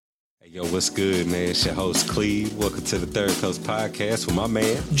Yo, what's good, man? It's your host, Cleve. Welcome to the Third Coast Podcast with my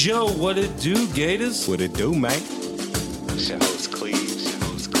man, Joe. What it do, Gators? What it do, man? It's your host, Cleve.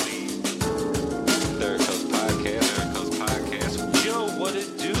 Third Coast Podcast. Joe, what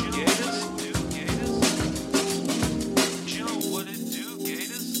it do, Gators? Joe, what it do,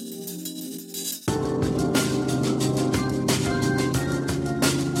 Gators?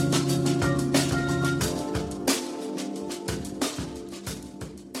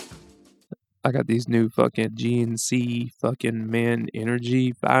 I got these new fucking GNC fucking men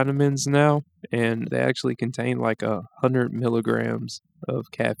energy vitamins now, and they actually contain like 100 milligrams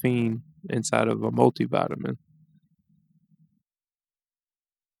of caffeine inside of a multivitamin.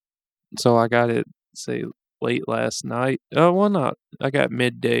 So I got it, say, late last night. I got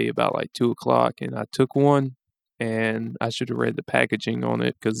midday about like 2 o'clock, and I took one, and I should have read the packaging on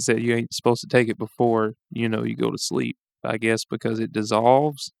it because it said you ain't supposed to take it before, you go to sleep. I guess because it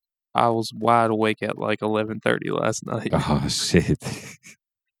dissolves. I was wide awake at like 11:30 last night. Oh, shit.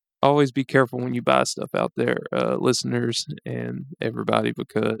 Always be careful when you buy stuff out there, listeners and everybody,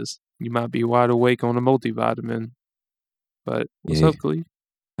 because you might be wide awake on a multivitamin. But what's up, Cleve?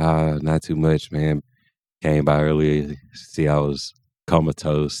 Not too much, man. Came by earlier, see I was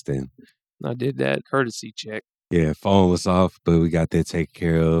comatose, and I did that courtesy check. yeah, phone was off, but we got that taken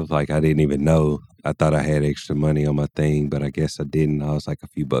care of. Like, I didn't even know. I thought I had extra money on my thing, but I guess I didn't. I was like a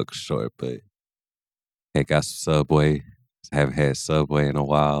few bucks short, but I got some Subway. I haven't had Subway in a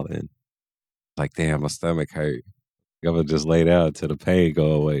while, and like, damn, my stomach hurt. I'm gonna just lay down till the pain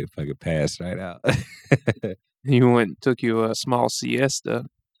go away if I could pass right out. You went and took you a small siesta.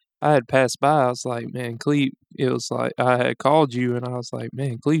 I had passed by. I was like, man, Cleve, it was like, I had called you, and I was like,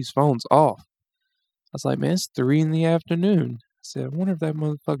 man, Cleve's phone's off. I was like, man, it's 3 p.m. I said, I wonder if that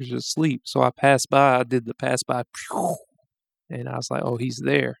motherfucker's asleep. So I passed by. I did the pass by. And I was like, oh, he's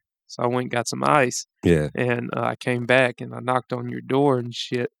there. So I went and got some ice. Yeah. And I came back and I knocked on your door and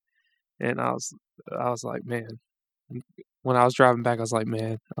shit. And I was like, man. When I was driving back, I was like,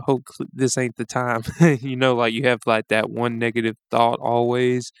 man, I hope this ain't the time. Like you have like that one negative thought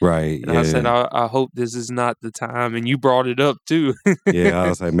always. Right. And yeah. I said, I hope this is not the time. And you brought it up too. Yeah, I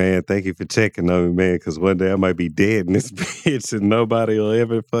was like, man, thank you for checking on me, man, because one day I might be dead in this bitch and nobody will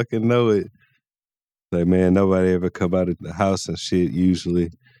ever fucking know it. Like, man, nobody ever come out of the house and shit. Usually,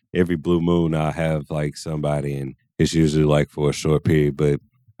 every blue moon, I'll have like somebody, and it's usually like for a short period, but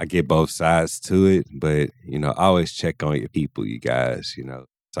I get both sides to it. But, I always check on your people, you guys,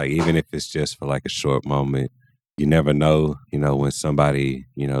 It's like, even if it's just for like a short moment, you never know, when somebody,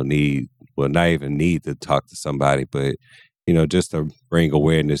 not even need to talk to somebody, but, just to bring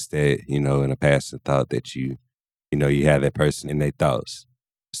awareness that, in a passing thought that you have that person in their thoughts.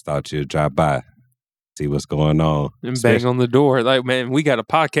 Just thought you'd drop by, see what's going on. And bang on the door. Like, man, we got a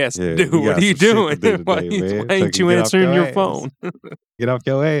podcast to do. What are you doing? Why ain't you answering your phone? Get off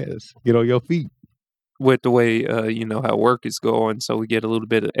your ass. Get on your feet. With the way, how work is going, so we get a little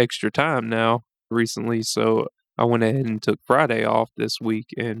bit of extra time now recently. So I went ahead and took Friday off this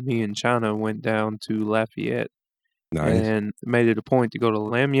week, and me and China went down to Lafayette. Nice. And made it a point to go to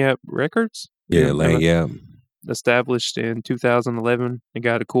Lagniappe Records. Yeah, Lagniappe. Established in 2011 and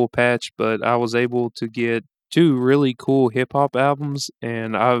got a cool patch, but I was able to get 2 really cool hip-hop albums,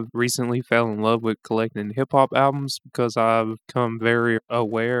 and I've recently fell in love with collecting hip-hop albums because I've become very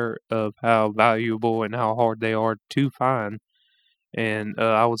aware of how valuable and how hard they are to find. And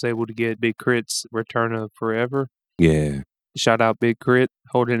I was able to get Big Crit's Return of Forever. Yeah. Shout out Big Crit,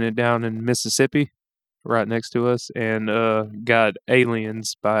 holding it down in Mississippi, right next to us, and got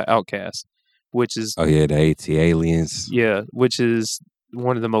Aliens by Outkast, which is... Oh, yeah, the AT Aliens. Yeah, which is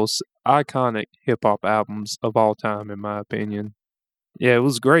one of the most iconic hip-hop albums of all time, in my opinion. Yeah, it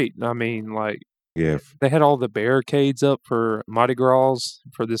was great. I mean, like, yeah, they had all the barricades up for Mardi Gras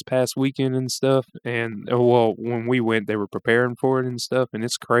for this past weekend and stuff. And, well, when we went, they were preparing for it and stuff. And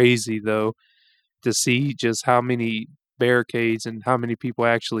it's crazy, though, to see just how many barricades and how many people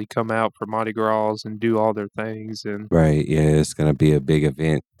actually come out for Mardi Gras and do all their things. And right, yeah, it's going to be a big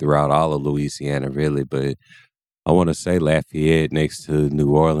event throughout all of Louisiana, really. But I want to say Lafayette, next to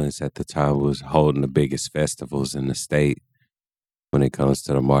New Orleans at the time, was holding the biggest festivals in the state when it comes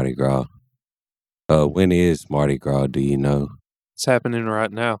to the Mardi Gras. When is Mardi Gras, do you know? It's happening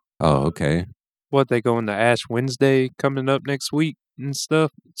right now. Oh, okay. They go into Ash Wednesday coming up next week and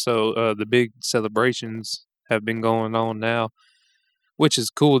stuff. So the big celebrations have been going on now, which is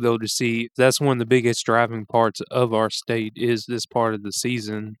cool, though, to see. That's one of the biggest driving parts of our state is this part of the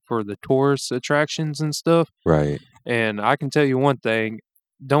season for the tourist attractions and stuff. Right. And I can tell you one thing,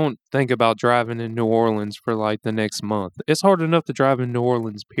 don't think about driving in New Orleans for like the next month. It's hard enough to drive in New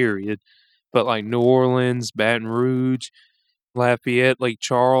Orleans, period. But like New Orleans, Baton Rouge, Lafayette, Lake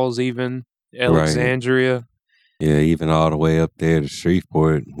Charles, even Right. Alexandria. Yeah, even all the way up there to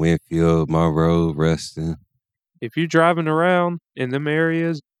Shreveport, Winfield, Monroe, Ruston. If you're driving around in them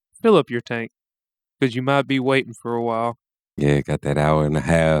areas, fill up your tank because you might be waiting for a while. Yeah, got that hour and a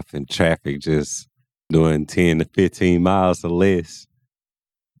half in traffic just doing 10 to 15 miles or less.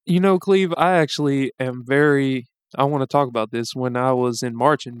 You know, Cleve, I actually am I want to talk about this. When I was in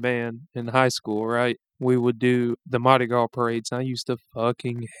marching band in high school, right? We would do the Mardi Gras parades. I used to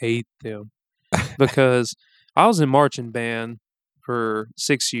fucking hate them because I was in marching band for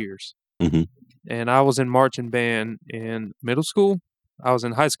 6 years. Mhm. And I was in marching band in middle school. I was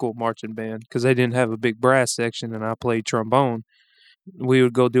in high school marching band because they didn't have a big brass section and I played trombone. We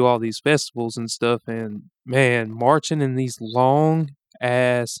would go do all these festivals and stuff. And man, marching in these long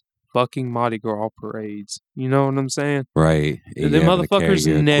ass fucking Mardi Gras parades. You know what I'm saying? Right. And The you having to carry motherfuckers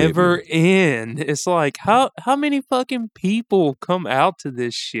your never equipment. end. It's like how many fucking people come out to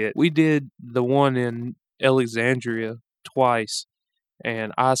this shit? We did the one in Alexandria twice.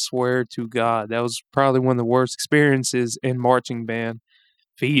 And I swear to God, that was probably one of the worst experiences in marching band.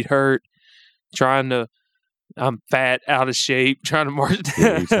 Feet hurt, I'm fat, out of shape, trying to march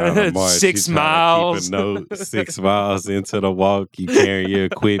Yeah, you trying to march. You 6 trying to keep a miles. note 6 miles into the walk. You carrying your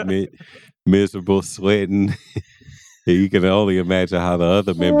equipment, miserable, sweating. You can only imagine how the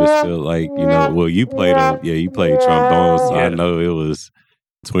other members feel like, well, you played trombone, so I Yeah. know it was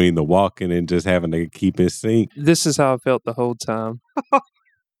between the walking and just having to keep in sync. This is how I felt the whole time.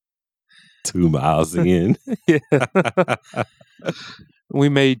 2 miles in. Yeah. We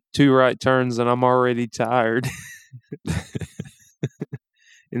made 2 right turns and I'm already tired.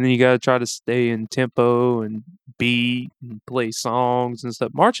 And then you got to try to stay in tempo and beat and play songs and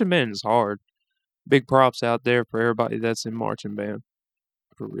stuff. Marching band is hard. Big props out there for everybody that's in marching band.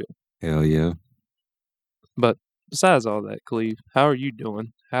 For real. Hell yeah. But besides all that, Cleve, how are you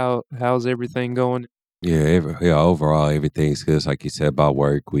doing? How's everything going? Yeah, overall, everything's good. Like you said about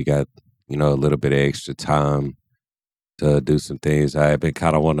work, we got, a little bit of extra time to do some things. I've been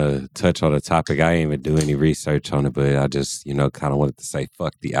kind of want to touch on the topic. I ain't even do any research on it, but I just, kind of wanted to say,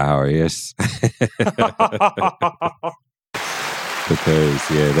 fuck the IRS.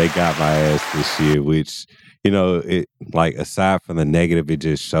 Because, yeah, they got my ass this year, which, it like aside from the negative, it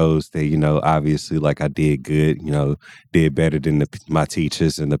just shows that, obviously, like I did good, did better than my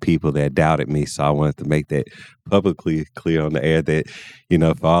teachers and the people that doubted me. So I wanted to make that publicly clear on the air that,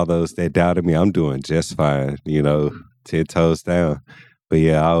 for all those that doubted me, I'm doing just fine, 10 toes down. But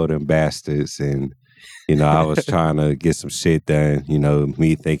yeah, I owe them bastards. And, I was trying to get some shit done,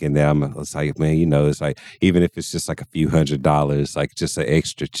 me thinking that it's like, man, it's like, even if it's just like a few $100s, like just an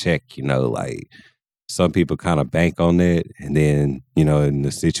extra check, like some people kind of bank on that. And then, in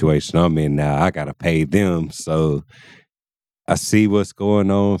the situation I'm in now, I got to pay them. So I see what's going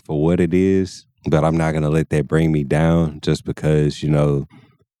on for what it is, but I'm not going to let that bring me down just because,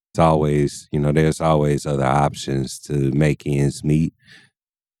 it's always, there's always other options to make ends meet.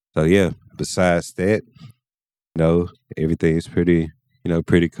 So yeah, besides that, everything's pretty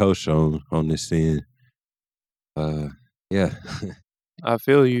kosher on this end. Yeah. I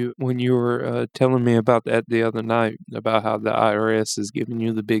feel you when you were telling me about that the other night about how the IRS is giving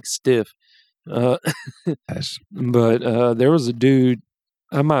you the big stiff. But there was a dude,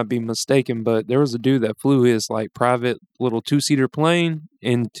 I might be mistaken, but there was a dude that flew his like private little 2-seater plane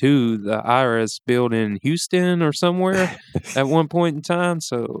into the IRS building in Houston or somewhere at one point in time.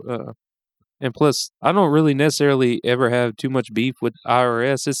 So, and plus, I don't really necessarily ever have too much beef with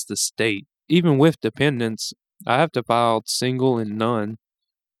IRS. It's the state. Even with dependents, I have to file single and none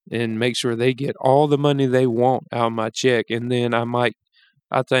and make sure they get all the money they want out of my check. And then I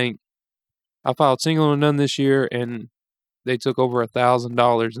think I filed single and none this year and they took over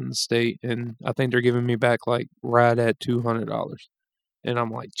 $1,000 in the state. And I think they're giving me back like right at $200. And I'm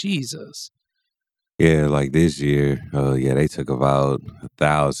like, Jesus. Yeah, like this year, they took about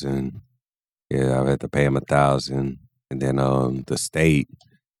 1,000. Yeah, I had to pay them 1,000, and then the state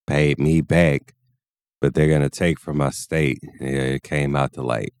paid me back, but they're gonna take from my state. Yeah, it came out to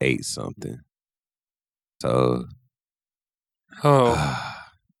like 8 something. So,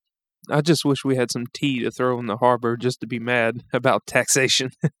 I just wish we had some tea to throw in the harbor just to be mad about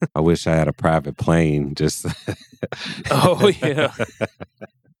taxation. I wish I had a private plane. Just oh yeah.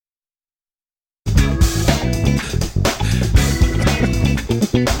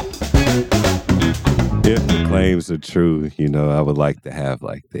 If the claims are true, I would like to have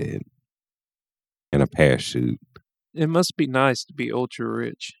like that and a parachute. It must be nice to be ultra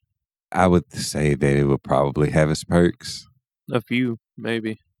rich. I would say that it would probably have its perks. A few,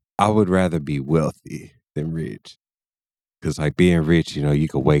 maybe. I would rather be wealthy than rich. Because, like, being rich, you know, you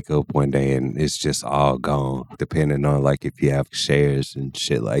could wake up one day and it's just all gone, depending on, like, if you have shares and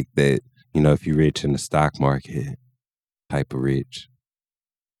shit like that. You know, if you're rich in the stock market, type of rich.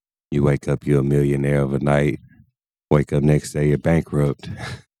 You wake up, you're a millionaire overnight. Wake up next day, you're bankrupt.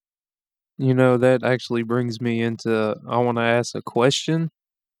 You know, that actually brings me into, I want to ask a question.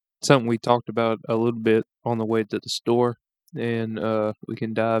 Something we talked about a little bit on the way to the store. And we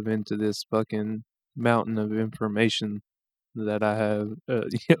can dive into this fucking mountain of information that I have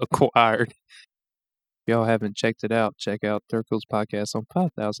acquired. If y'all haven't checked it out, check out Third Coast Podcast on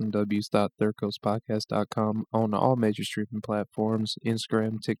 5000ws.thirdcoastpodcast.com on all major streaming platforms,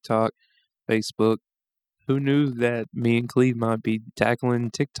 Instagram, TikTok, Facebook. Who knew that me and Cleve might be tackling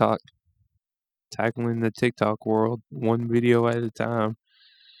TikTok? Tackling the TikTok world, one video at a time.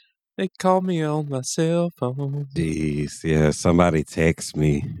 They call me on my cell phone. Jeez, yeah, somebody text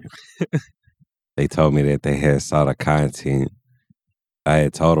me. They told me that they had saw the content. I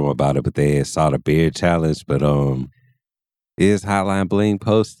had told them about it, but they had saw the beard challenge. But is Hotline Bling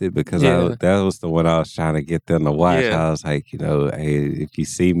posted? Because that was the one I was trying to get them to watch. Yeah. I was like, you know, hey, if you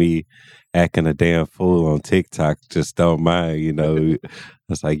see me acting a damn fool on TikTok, just don't mind. You know,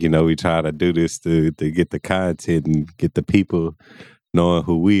 it's like, you know, we try to do this to get the content and get the people knowing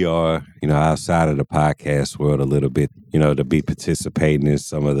who we are, you know, outside of the podcast world a little bit, you know, to be participating in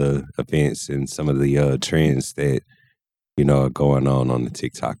some of the events and some of the trends that, you know, are going on the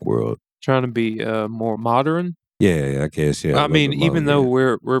TikTok world. Trying to be more modern. Yeah, I guess. Yeah. I mean, even though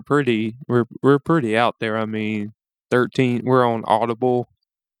we're pretty out there. I mean, 13. We're on Audible,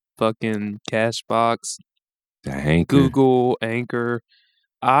 fucking Cashbox, Google, Anchor,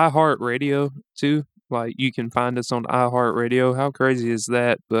 iHeartRadio too. Like, you can find us on iHeartRadio. How crazy is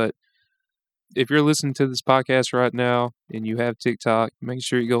that? But if you're listening to this podcast right now and you have TikTok, make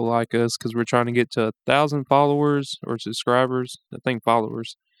sure you go like us, because we're trying to get to 1,000 followers or subscribers. I think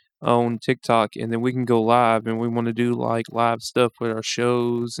followers on TikTok, and then we can go live, and we want to do like live stuff with our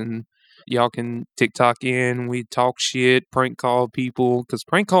shows, and y'all can TikTok in. We talk shit, prank call people, because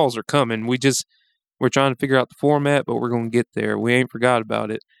prank calls are coming. We're trying to figure out the format, but we're going to get there. We ain't forgot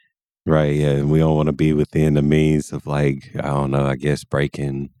about it. Right, yeah, and we don't want to be within the means of, like, I don't know, I guess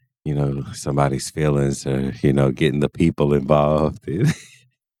breaking, you know, somebody's feelings or, you know, getting the people involved.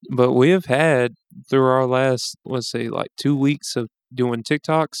 But we have had, through our last, let's say, like 2 weeks of doing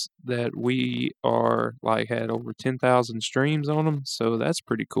TikToks, that we are like had over 10,000 streams on them. So that's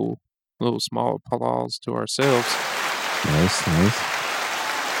pretty cool. A little small applause to ourselves. Nice.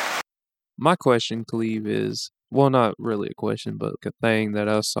 My question, Cleve, is, well, not really a question, but a thing that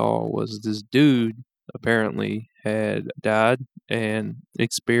I saw was this dude apparently had died and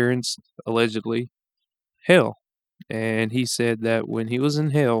experienced, allegedly, hell. And he said that when he was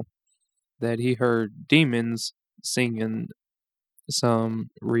in hell, that he heard demons singing some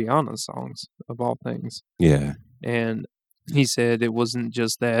Rihanna songs, of all things. Yeah. And he said it wasn't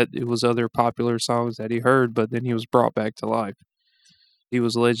just that, it was other popular songs that he heard, but then he was brought back to life. He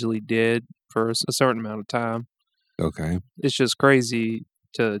was allegedly dead for a certain amount of time. Okay. It's just crazy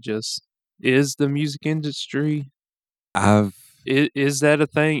to just, is the music industry, is that a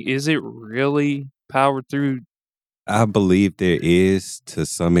thing? Is it really powered through? I believe there is to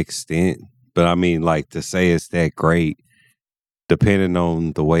some extent, but I mean, like, to say it's that great, depending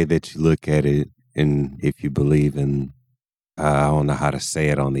on the way that you look at it, and if you believe in, I don't know how to say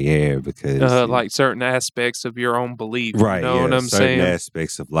it on the air, because like certain aspects of your own belief, right? You know what I'm certain saying?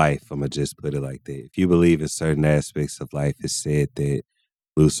 Aspects of life. I'm gonna just put it like that. If you believe in certain aspects of life, it's said that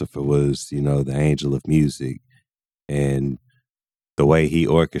Lucifer was, you know, the angel of music, and the way he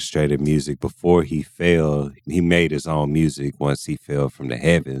orchestrated music before he fell, he made his own music once he fell from the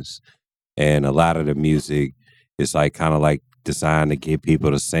heavens. And a lot of the music is like kind of like designed to get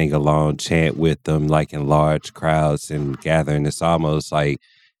people to sing along, chant with them, like in large crowds and gathering. It's almost like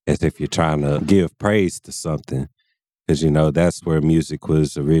as if you're trying to give praise to something. Because, you know, that's where music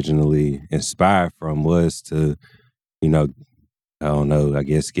was originally inspired from, was to, you know, I don't know, I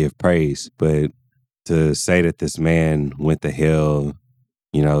guess give praise. But to say that this man went to hell,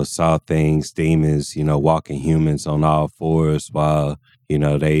 you know, saw things, demons, you know, walking humans on all fours while, you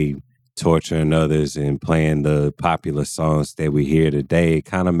know, they torturing others and playing the popular songs that we hear today, it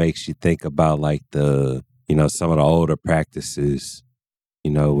kind of makes you think about like the, you know, some of the older practices,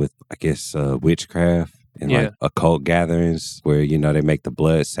 you know, with, I guess, witchcraft and like occult gatherings where, you know, they make the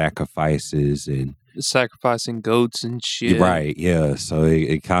blood sacrifices and sacrificing goats and shit. Right, yeah. So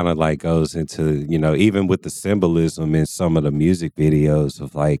it kind of like goes into, even with the symbolism in some of the music videos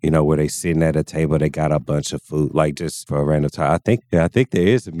of like, where they sitting at a table, they got a bunch of food, like just for a random time. I think there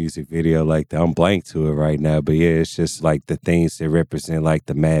is a music video like that. I'm blank to it right now, but yeah, it's just like the things that represent like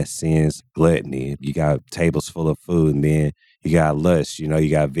the mass sins, gluttony. You got tables full of food, and then you got lust, you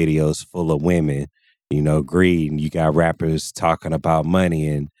got videos full of women, greed, and you got rappers talking about money.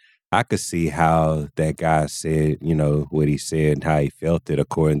 And I could see how that guy said, what he said and how he felt it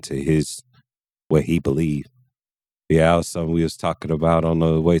according to what he believed. Yeah, that was something we was talking about on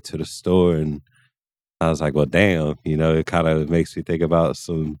the way to the store, and I was like, well, damn, it kind of makes me think about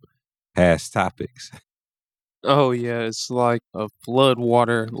some past topics. Oh yeah, it's like a flood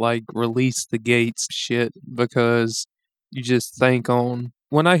water, like release the gates shit, because you just think on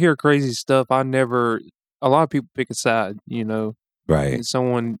when I hear crazy stuff, a lot of people pick a side, Right.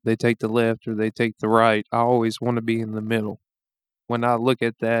 Someone they take the left or they take the right. I always want to be in the middle. When I look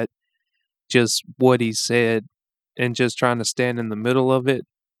at that, just what he said and just trying to stand in the middle of it,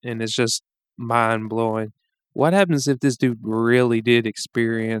 and it's just mind blowing. What happens if this dude really did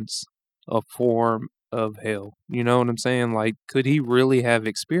experience a form of hell? You know what I'm saying? Like, could he really have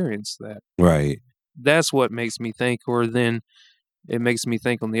experienced that? Right. That's what makes me think, or then it makes me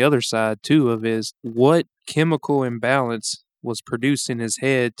think on the other side too of is what chemical imbalance was produced in his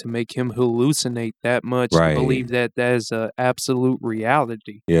head to make him hallucinate that much to Right. believe that that is a absolute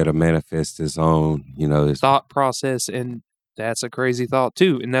reality. Yeah, to manifest his own, his Thought process, and that's a crazy thought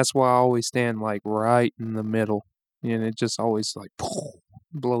too. And that's why I always stand like right in the middle. And it just always like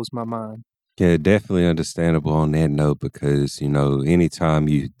blows my mind. Yeah, definitely understandable on that note because, anytime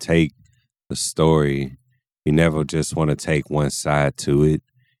you take a story, you never just want to take one side to it.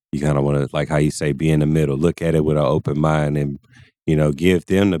 You kind of want to, like how you say, be in the middle, look at it with an open mind and, give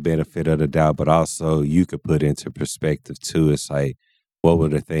them the benefit of the doubt, but also you could put into perspective too. It's like, what were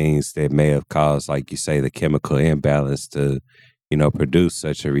the things that may have caused, like you say, the chemical imbalance to, produce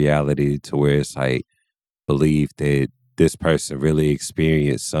such a reality to where it's like, believe that this person really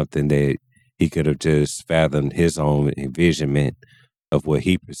experienced something that he could have just fathomed his own envisionment of what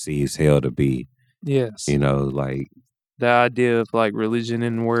he perceives hell to be. Yes. Like the idea of like religion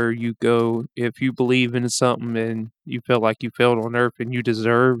and where you go if you believe in something and you feel like you failed on earth and you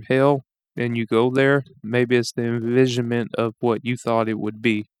deserve hell and you go there, maybe it's the envisionment of what you thought it would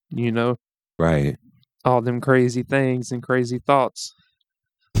be, right. all them crazy things and crazy thoughts.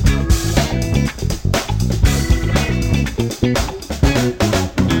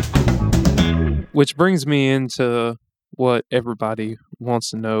 Which brings me into what everybody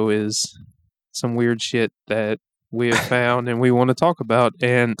wants to know is some weird shit that we have found and we want to talk about.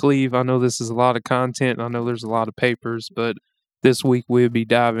 And Cleve, I know this is a lot of content. I know there's a lot of papers, but this week we'll be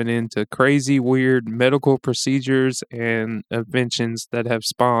diving into crazy, weird medical procedures and inventions that have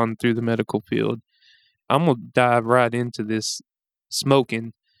spawned through the medical field. I'm going to dive right into this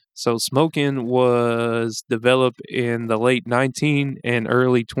smoking. So smoking was developed in the late 19th and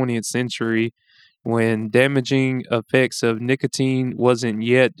early 20th century when damaging effects of nicotine wasn't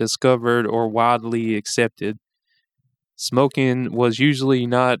yet discovered or widely accepted. Smoking was usually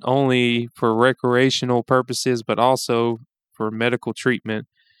not only for recreational purposes, but also for medical treatment.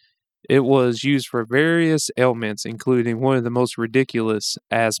 It was used for various ailments, including one of the most ridiculous,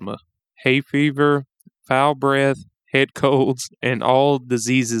 asthma, hay fever, foul breath, head colds, and all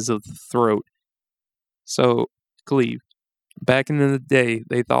diseases of the throat. So, Cleve, back in the day,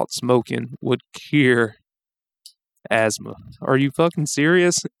 they thought smoking would cure asthma. Are you fucking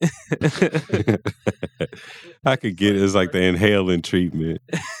serious? I could get it. It's like the inhaling treatment.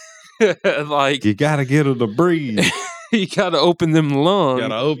 Like you gotta get them to breathe. You gotta open them lungs.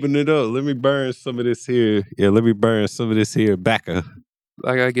 Gotta open it up. Let me burn some of this here. Yeah, let me burn some of this here backer.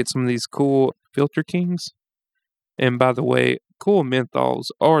 I gotta get some of these cool Filter Kings. And by the way, cool menthols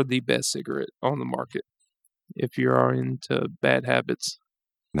are the best cigarette on the market if you are into bad habits.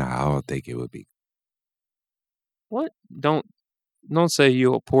 Nah, I don't think it would be. What? Don't say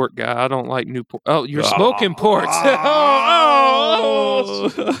you a pork guy. I don't like Newport. Oh, you're smoking porks. Oh.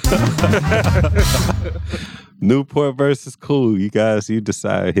 Newport versus cool. You guys, you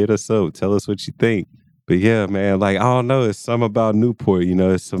decide. Hit us up. Tell us what you think. But yeah, man, like, I don't know. It's something about Newport,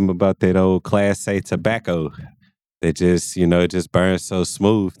 it's something about that old Class A tobacco that just, it just burns so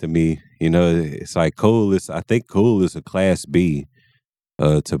smooth to me. It's like I think cool is a Class B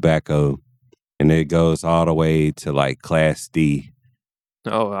tobacco. And it goes all the way to like Class D.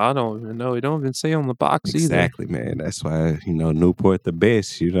 Oh, I don't even know. It don't even say on the box exactly, either. Man. That's why, Newport the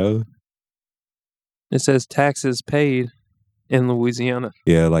best, It says taxes paid in Louisiana.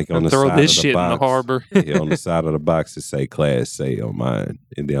 Yeah, like on the Throw side this of the shit in box. the harbor. Yeah, on the side of the box it say Class A on mine,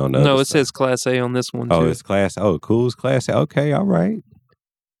 and then on the No, other it side. says Class A on this one Oh, too. it's Class. Oh, cool. It's Class A. Okay, all right.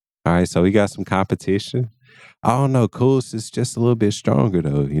 All right, so we got some competition. I don't know. Cool's is just a little bit stronger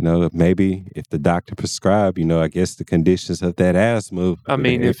though. You know, maybe if the doctor prescribed, you know, I guess the conditions of that asthma. I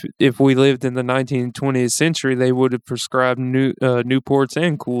mean, if we lived in the 19th, 20th century, they would have prescribed Newports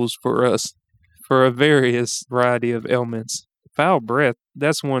and Cools for us for a various variety of ailments. Foul breath,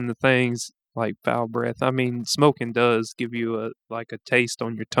 that's one of the things, like foul breath. I mean, smoking does give you a taste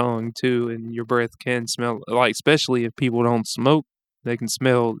on your tongue too, and your breath can smell, like, especially if people don't smoke, they can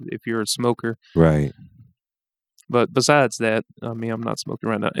smell if you're a smoker. Right. But besides that, I mean, I'm not smoking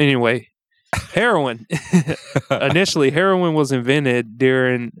right now. Anyway, heroin. Initially, heroin was invented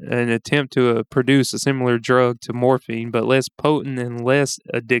during an attempt to produce a similar drug to morphine, but less potent and less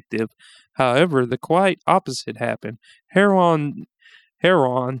addictive. However, the quite opposite happened. Heroin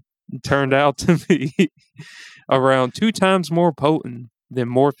turned out to be around 2 times more potent than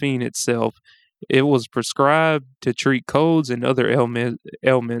morphine itself. It was prescribed to treat colds and other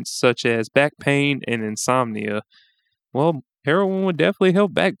ailments such as back pain and insomnia. Well, heroin would definitely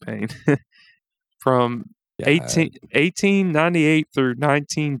help back pain. From 1898 through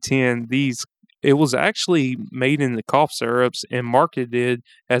 1910, it was actually made in the cough syrups and marketed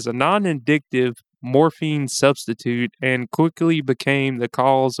as a non-addictive morphine substitute, and quickly became the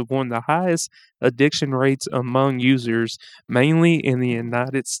cause of one of the highest addiction rates among users, mainly in the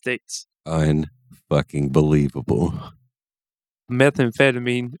United States. Unfucking believable.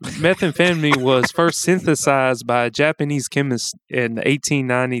 Methamphetamine was first synthesized by a Japanese chemist in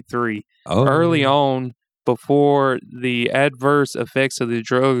 1893. Early on, before the adverse effects of the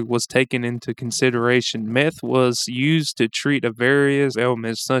drug was taken into consideration, meth was used to treat various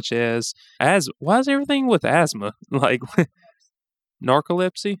ailments such as why is everything with asthma? Like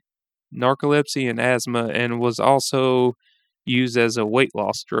narcolepsy and asthma, and was also used as a weight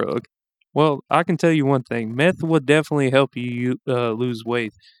loss drug. Well, I can tell you one thing: meth would definitely help you lose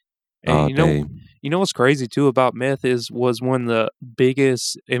weight. And you know what's crazy too about meth was one of the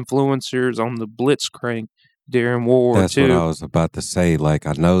biggest influencers on the Blitzkrieg during World War II. That's what I was about to say. Like,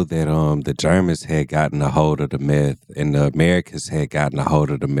 I know that the Germans had gotten a hold of the meth, and the Americans had gotten a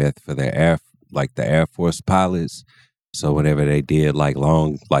hold of the meth for their Air Force pilots. So whenever they did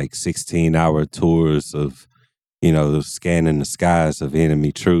long 16-hour tours of, you know, scanning the skies of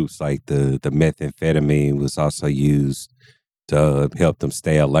enemy troops, like the methamphetamine was also used to help them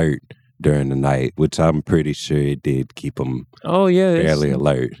stay alert during the night, which I'm pretty sure it did keep them fairly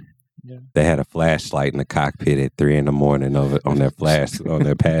alert. Yeah. They had a flashlight in the cockpit at 3 a.m. on their pass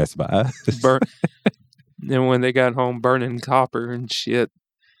by. And when they got home, burning copper and shit.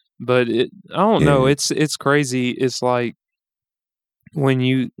 But I don't know. It's crazy. It's like when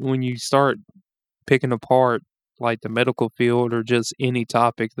you start picking apart like the medical field or just any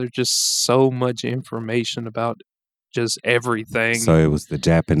topic, there's just so much information about just everything. So it was the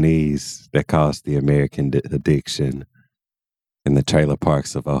Japanese that caused the American addiction in the trailer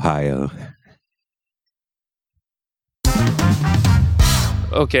parks of Ohio.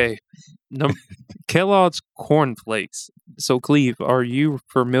 Okay. Kellogg's Corn Flakes. So, Cleve, are you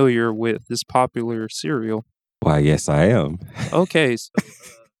familiar with this popular cereal? Why, yes, I am. Okay. So,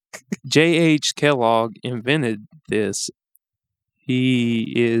 J.H. Kellogg invented this.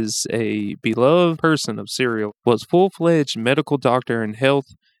 He is a beloved person of cereal, was full-fledged medical doctor and health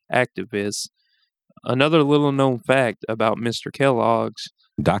activist. Another little-known fact about Mr. Kellogg's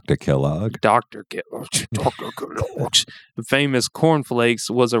Dr. Kellogg. Dr. Kellogg's famous cornflakes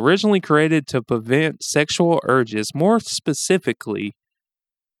was originally created to prevent sexual urges, more specifically,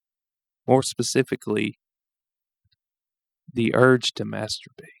 the urge to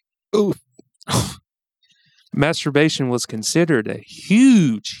masturbate. Ooh. Masturbation was considered a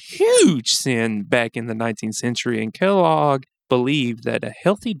huge sin back in the 19th century, and Kellogg believed that a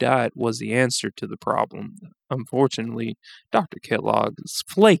healthy diet was the answer to the problem. Unfortunately, Dr. Kellogg's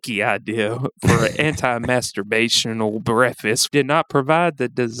flaky idea for an anti-masturbational breakfast did not provide the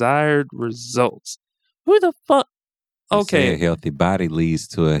desired results. Who the fuck? Okay. A healthy body leads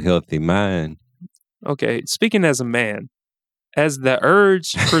to a healthy mind. Okay, speaking as a man, as the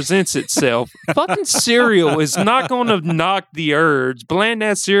urge presents itself, fucking cereal is not going to knock the urge. Bland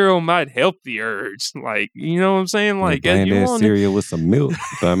that cereal might help the urge. Like, you know what I'm saying? Like, bland that cereal with some milk.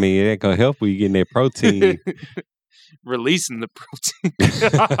 But I mean, it ain't going to help when you getting that protein. Releasing the protein.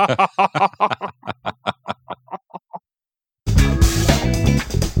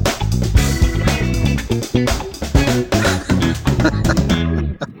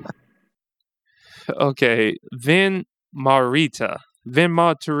 Okay, then Marita. Vin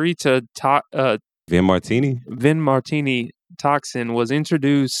Martini? Vinmartini toxin was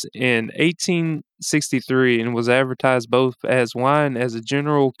introduced in 1863 and was advertised both as wine as a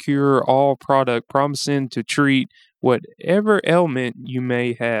general cure-all product promising to treat whatever ailment you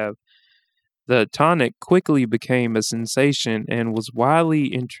may have. The tonic quickly became a sensation and was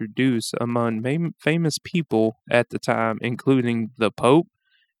widely introduced among famous people at the time, including the Pope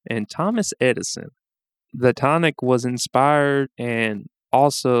and Thomas Edison. The tonic was inspired and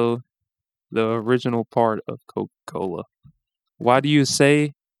also the original part of Coca-Cola. Why do you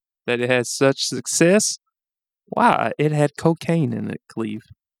say that it had such success? Why? It had cocaine in it, Cleve.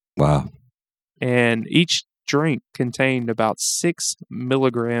 Wow. And each drink contained about 6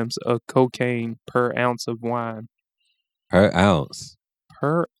 milligrams of cocaine per ounce of wine. Per ounce?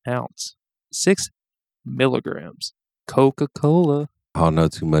 Per ounce. 6 milligrams. Coca-Cola. I don't know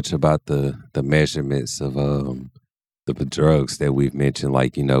too much about the measurements of the drugs that we've mentioned,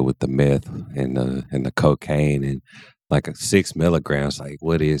 like, with the meth and the cocaine, and like 6 milligrams. Like,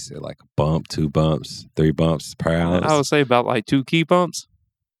 what is it? Like a bump, 2 bumps, 3 bumps per ounce? I would say about like 2 key bumps.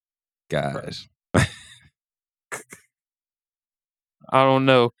 Gosh. I don't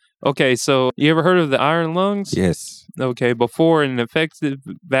know. Okay, so you ever heard of the iron lungs? Yes. Okay, before an effective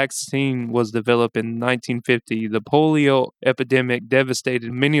vaccine was developed in 1950, the polio epidemic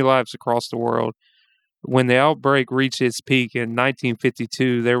devastated many lives across the world. When the outbreak reached its peak in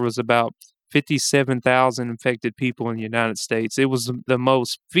 1952, there was about 57,000 infected people in the United States. It was the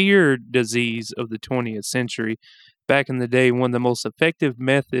most feared disease of the 20th century. Back in the day, one of the most effective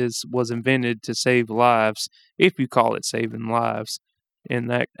methods was invented to save lives, if you call it saving lives in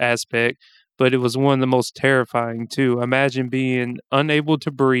that aspect, but it was one of the most terrifying too. Imagine being unable to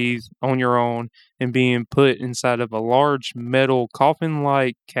breathe on your own and being put inside of a large metal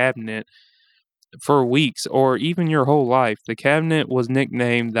coffin-like cabinet for weeks or even your whole life. The cabinet was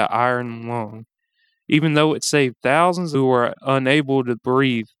nicknamed the Iron Lung, even though it saved thousands who were unable to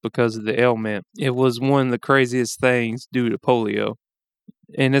breathe because of the ailment. It was one of the craziest things due to polio.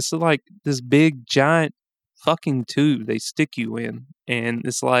 And it's like this big, giant fucking tube they stick you in. And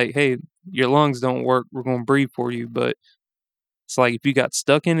it's like, hey, your lungs don't work. We're going to breathe for you. But it's like if you got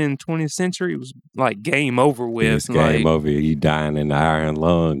stuck in the 20th century, it was like game over with. It's game over. You dying in the iron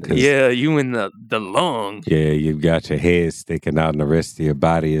lung. Yeah, you in the lung. Yeah, you've got your head sticking out and the rest of your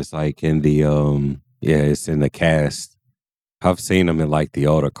body is like in the, it's in the cast. I've seen them in like the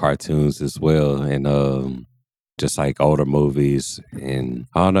older cartoons as well. And just like older movies. And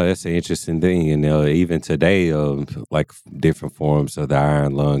I don't know, that's an interesting thing. And even today, like different forms of the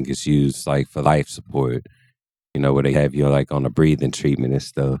iron lung is used like for life support. Where they have you like on a breathing treatment and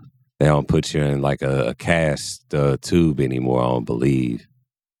stuff. They don't put you in like a cast tube anymore, I don't believe.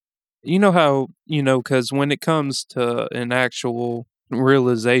 You know how, because when it comes to an actual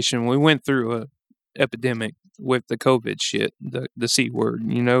realization, we went through a epidemic with the COVID shit, the C word,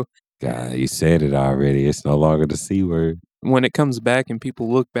 God, you said it already. It's no longer the C word. When it comes back and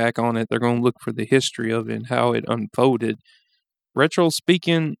people look back on it, they're going to look for the history of it and how it unfolded. Retro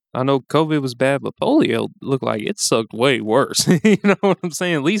speaking, I know COVID was bad, but polio looked like it sucked way worse. You know what I'm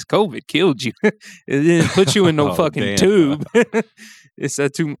saying? At least COVID killed you. It didn't put you in no fucking tube. It's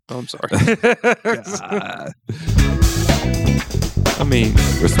that too. Oh, I'm sorry. I mean,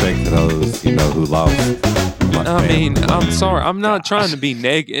 respect to those, who lost. I'm sorry. I'm not trying to be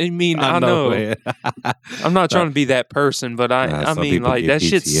negative. I mean, I know. I'm not trying to be that person, but I mean, like that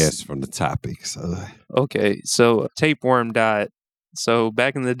shit's from the topic. So okay, so tapeworm diet. So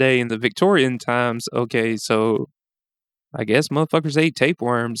back in the day, in the Victorian times, okay, so I guess motherfuckers ate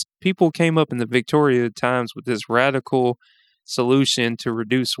tapeworms. People came up in the Victorian times with this radical solution to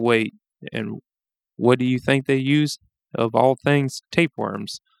reduce weight. And what do you think they used? Of all things,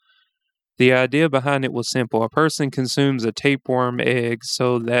 tapeworms. The idea behind it was simple. A person consumes a tapeworm egg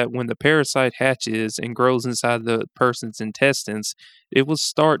so that when the parasite hatches and grows inside the person's intestines, it will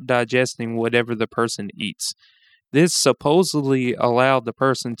start digesting whatever the person eats. This supposedly allowed the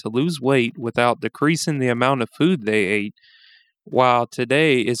person to lose weight without decreasing the amount of food they ate. While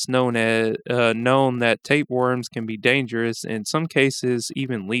today it's known that tapeworms can be dangerous, in some cases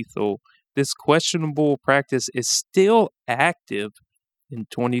even lethal, this questionable practice is still active in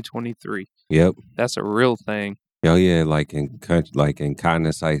 2023. Yep, that's a real thing. Oh yeah, like in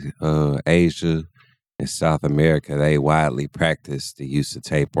continents like Asia and South America, they widely practice the use of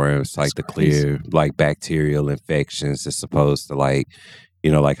tapeworms, like to clear like bacterial infections. It's supposed to like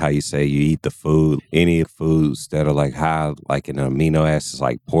You know, like how you say you eat the food, any foods that are like high, like in amino acids,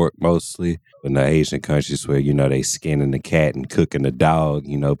 like pork mostly. In the Asian countries where, you know, they skinning the cat and cooking the dog,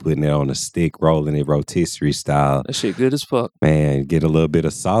 you know, putting it on a stick, rolling it rotisserie style. That shit good as fuck. Man, get a little bit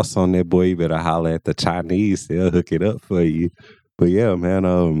of sauce on that, boy. You better holler at the Chinese. They'll hook it up for you. But yeah,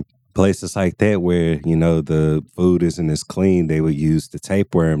 man, places like that where, you know, the food isn't as clean, they would use the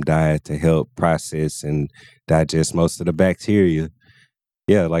tapeworm diet to help process and digest most of the bacteria.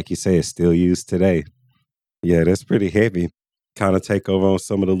 Yeah, like you say, it's still used today. Yeah, that's pretty heavy. Kind of take over on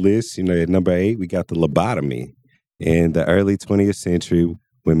some of the lists. You know, at number 8, we got the lobotomy. In the early 20th century,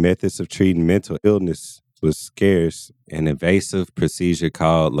 when methods of treating mental illness was scarce, an invasive procedure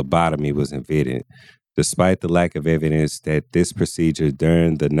called lobotomy was invented. Despite the lack of evidence that this procedure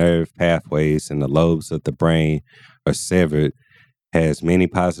during the nerve pathways and the lobes of the brain are severed has many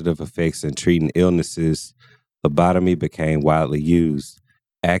positive effects in treating illnesses, lobotomy became widely used.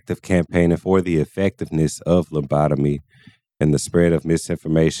 Active campaigning for the effectiveness of lobotomy and the spread of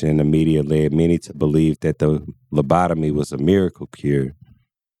misinformation in the media led many to believe that the lobotomy was a miracle cure.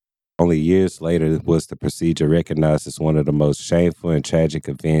 Only years later was the procedure recognized as one of the most shameful and tragic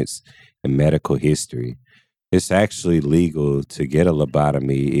events in medical history. It's actually legal to get a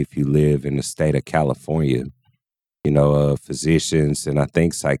lobotomy if you live in the state of California. You know, physicians and I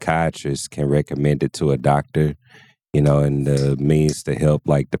think psychiatrists can recommend it to a doctor, you know, and the means to help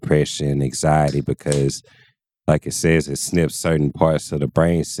like depression, anxiety, because like it says, it snips certain parts of the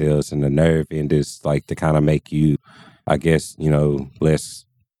brain cells and the nerve endings like to kind of make you, I guess, you know, less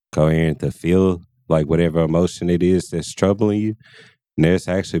coherent to feel like whatever emotion it is that's troubling you. And there's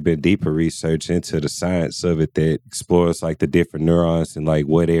actually been deeper research into the science of it that explores like the different neurons and like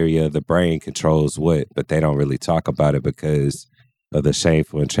what area of the brain controls what, but they don't really talk about it because of the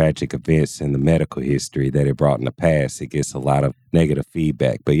shameful and tragic events in the medical history that it brought in the past. It gets a lot of negative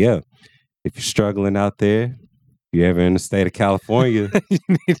feedback. But yeah, if you're struggling out there, if you're ever in the state of California, you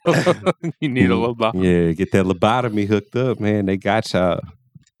need a lobotomy. Yeah, get that lobotomy hooked up, man. They got y'all.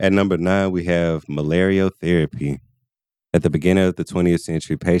 At number 9, we have malariotherapy. At the beginning of the 20th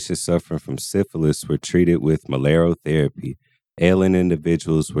century, patients suffering from syphilis were treated with malariotherapy. Ailing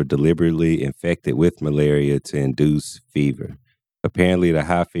individuals were deliberately infected with malaria to induce fever. Apparently, the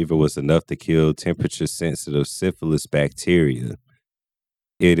high fever was enough to kill temperature-sensitive syphilis bacteria.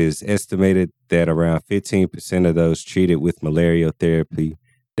 It is estimated that around 15% of those treated with malariotherapy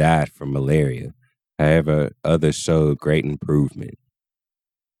died from malaria. However, others showed great improvement.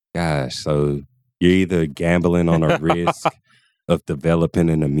 Gosh, so you're either gambling on a risk of developing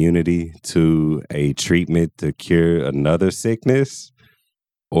an immunity to a treatment to cure another sickness,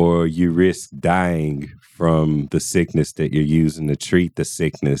 or you risk dying from the sickness that you're using to treat the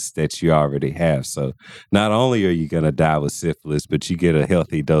sickness that you already have. So not only are you going to die with syphilis, but you get a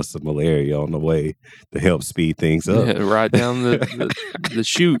healthy dose of malaria on the way to help speed things up. Yeah, right down the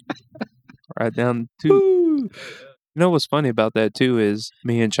chute. Right down the tube. You know what's funny about that too is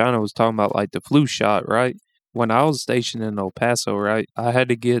me and China was talking about like the flu shot, right? When I was stationed in El Paso, right, I had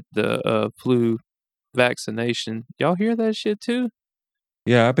to get the flu vaccination. Y'all hear that shit too?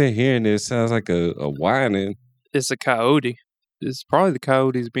 Yeah, I've been hearing this. Sounds like a whining. It's a coyote. It's probably the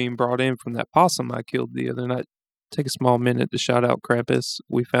coyotes being brought in from that possum I killed the other night. Take a small minute to shout out Krampus.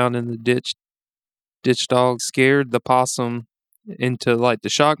 We found in the ditch. Ditch dog scared the possum into like the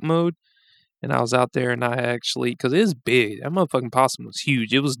shock mode. And I was out there and I actually, because it was big. That motherfucking possum was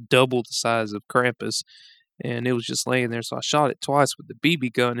huge. It was double the size of Krampus. And it was just laying there. So I shot it twice with the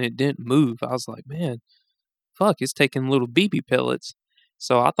BB gun and it didn't move. I was like, man, fuck, it's taking little BB pellets.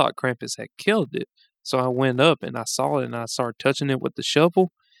 So I thought Krampus had killed it. So I went up and I saw it and I started touching it with the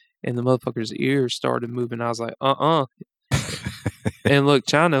shovel. And the motherfucker's ears started moving. I was like, And look,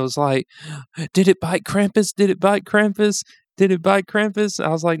 China was like, did it bite Krampus? Did it bite Krampus? Did it bite Krampus? I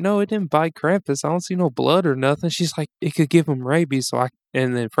was like, no, it didn't bite Krampus. I don't see no blood or nothing. She's like, it could give him rabies.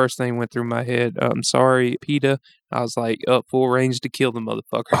 And then first thing went through my head, I'm sorry, PETA. I was like, up full range to kill the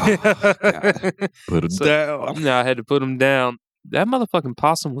motherfucker. Put him down. No, I had to put him down. That motherfucking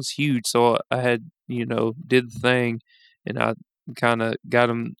possum was huge. So I had, did the thing and I kind of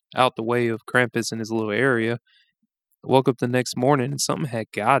got him out the way of Krampus in his little area. I woke up the next morning and something had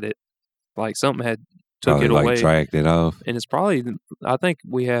got it. Like something had took it away. Dragged it off. And it's probably, I think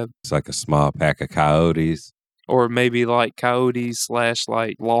we have. It's like a small pack of coyotes. Or maybe like coyotes /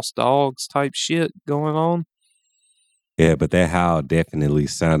 like lost dogs type shit going on. Yeah, but that howl definitely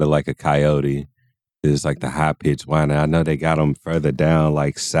sounded like a coyote. It was like the high-pitched whining. I know they got them further down,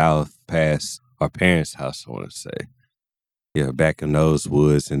 like south past our parents' house, I want to say. Yeah, back in those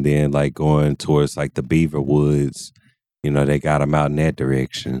woods and then like going towards like the Beaver Woods. they got them out in that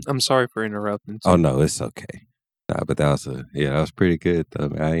direction. I'm sorry for interrupting. Oh no, it's okay. Nah, but that was pretty good though.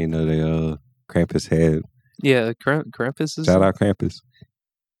 Man. I didn't know they Krampus had. Yeah, Krampus is. Shout out Krampus.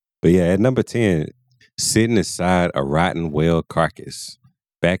 But yeah, at number 10, sitting aside a rotten whale carcass.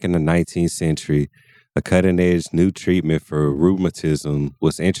 Back in the 19th century, a cutting-edge new treatment for rheumatism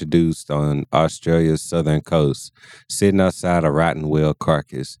was introduced on Australia's southern coast, sitting outside a rotten whale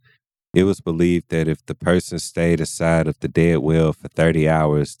carcass. It was believed that if the person stayed aside of the dead whale for 30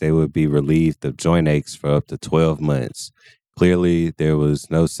 hours, they would be relieved of joint aches for up to 12 months. Clearly, there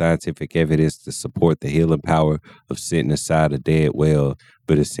was no scientific evidence to support the healing power of sitting aside a dead whale,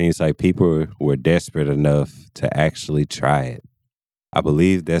 but it seems like people were desperate enough to actually try it. I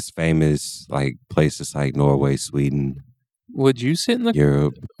believe that's famous, like places like Norway, Sweden, Would you sit in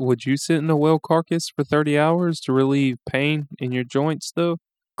Europe. Would you sit in a whale carcass for 30 hours to relieve pain in your joints, though?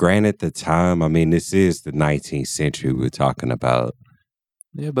 Granted, the time, I mean, this is the 19th century we're talking about.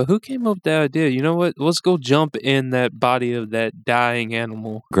 Yeah, but who came up with that idea? You know what? Let's go jump in that body of that dying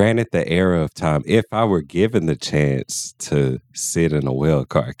animal. Granted, the era of time, if I were given the chance to sit in a whale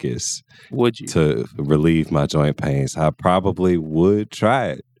carcass Would you? to relieve my joint pains, I probably would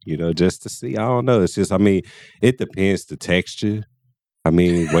try it, just to see. I don't know. It's just, I mean, it depends the texture. I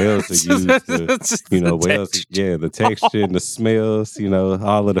mean, whales are used to, whales, the texture and the smells,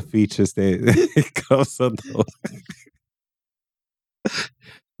 all of the features that goes on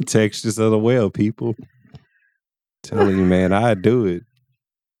the textures of the whale, people. Telling you, man, I'd do it.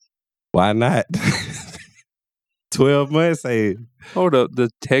 Why not? 12 months, hey. Hold up, the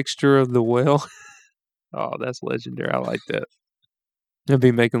texture of the whale. Oh, that's legendary. I like that. I'll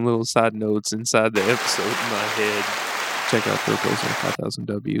be making little side notes inside the episode in my head. Check out Third Place on 5,000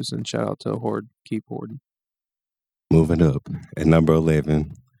 W's and shout out to Horde. Keep hoarding. Moving up at number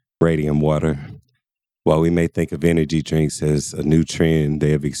 11, radium water. While we may think of energy drinks as a new trend, they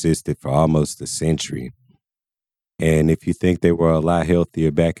have existed for almost a century. And if you think they were a lot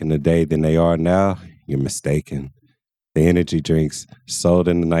healthier back in the day than they are now, you're mistaken. The energy drinks sold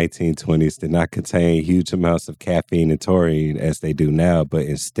in the 1920s did not contain huge amounts of caffeine and taurine as they do now, but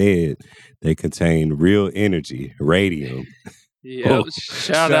instead they contain real energy, radium. Yeah,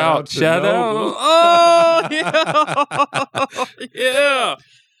 shout out. Oh, yeah. Yeah.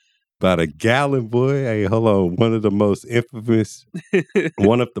 About a gallon, boy. Hey, hold on. One of the most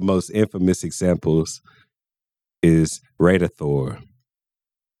infamous examples is Radiator,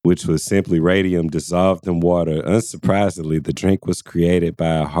 which was simply radium dissolved in water. Unsurprisingly, the drink was created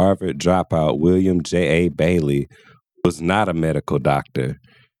by a Harvard dropout, William J.A. Bailey, who was not a medical doctor.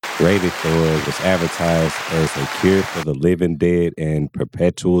 Radiator was advertised as a cure for the living dead and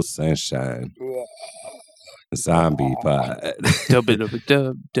perpetual sunshine. Zombie pod.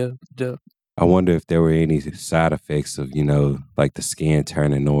 Dub. I wonder if there were any side effects of, like the skin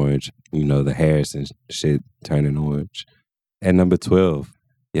turning orange, the hairs and shit turning orange. At number 12,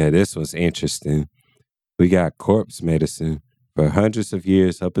 yeah, this was interesting. We got corpse medicine. For hundreds of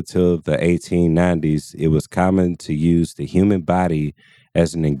years up until the 1890s, it was common to use the human body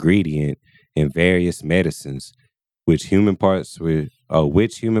as an ingredient in various medicines. Which human parts were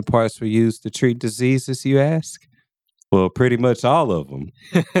used to treat diseases, you ask? Well, pretty much all of them.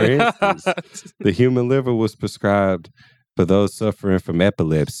 For instance, the human liver was prescribed for those suffering from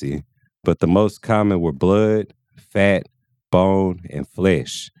epilepsy, but the most common were blood, fat, bone, and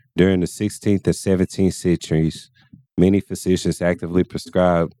flesh. During the 16th and 17th centuries, many physicians actively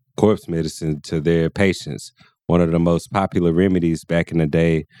prescribed corpse medicine to their patients. One of the most popular remedies back in the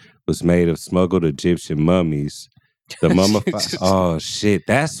day was made of smuggled Egyptian mummies. The mummified... Oh, shit.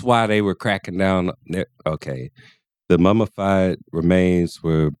 That's why they were cracking down. Okay. The mummified remains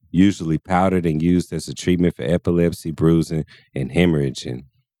were usually powdered and used as a treatment for epilepsy, bruising, and hemorrhaging.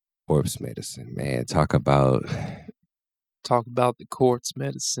 Corpse medicine, man. Talk about the corpse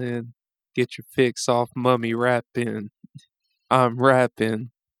medicine. Get your fix off mummy rapping. I'm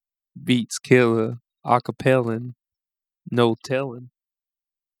rapping. Beats killer. Acapellan. No telling.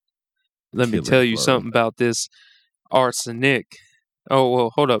 Let me tell you something about this arsenic. Oh,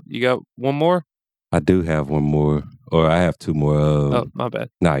 well, hold up. You got one more? I do have one more. Or I have two more. Oh, my bad.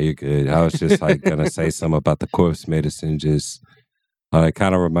 Nah, you're good. I was just going to say something about the corpse medicine. Just, it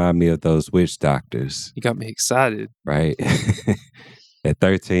kind of remind me of those witch doctors. You got me excited. Right? At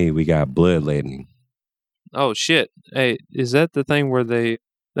 13, we got bloodletting. Oh, shit. Hey, is that the thing where that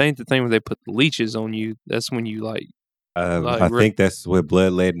ain't the thing where they put the leeches on you? That's when you I think that's what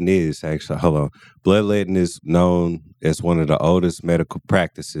bloodletting is, actually. Hold on. Bloodletting is known as one of the oldest medical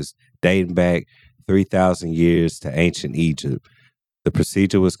practices dating back 3,000 years to ancient Egypt. The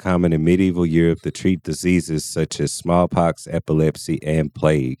procedure was common in medieval Europe to treat diseases such as smallpox, epilepsy, and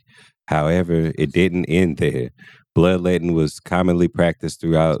plague. However, it didn't end there. Bloodletting was commonly practiced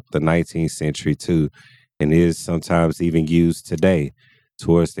throughout the 19th century too, and is sometimes even used today.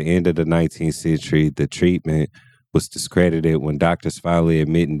 Towards the end of the 19th century, the treatment was discredited when doctors finally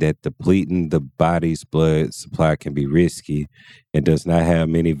admitted that depleting the body's blood supply can be risky and does not have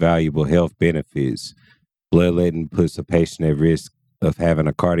many valuable health benefits. Bloodletting puts a patient at risk of having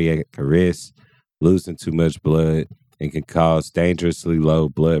a cardiac arrest, losing too much blood, and can cause dangerously low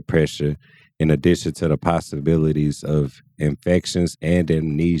blood pressure, in addition to the possibilities of infections and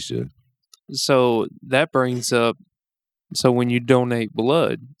amnesia. So that brings up, so when you donate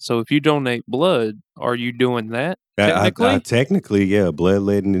blood, so if you donate blood, are you doing that technically? Technically, yeah,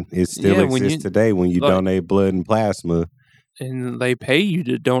 bloodletting still Yeah, when exists you today when you like, donate blood and plasma. and they pay you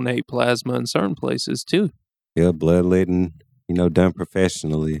to donate plasma in certain places too. Yeah, bloodletting, done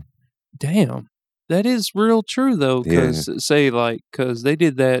professionally. Damn, that is real true though. Yeah, Because they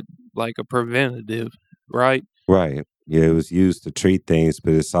did that like a preventative, right? right. Yeah, it was used to treat things,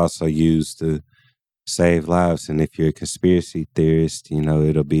 but it's also used to save lives. And if you're a conspiracy theorist,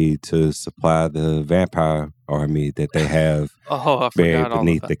 it'll be to supply the vampire army that they have Oh, I buried forgot all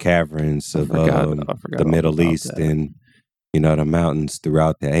beneath about. the caverns I of forgot. I the forgot all Middle about East that. and, the mountains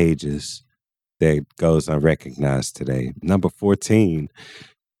throughout the ages that goes unrecognized today. Number 14,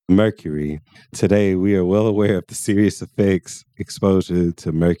 mercury. Today, we are well aware of the serious effects exposure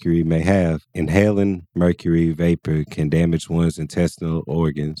to mercury may have. Inhaling mercury vapor can damage one's intestinal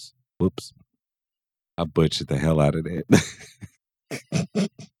organs. Whoops. I butchered the hell out of that.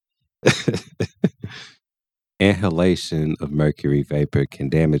 Inhalation of mercury vapor can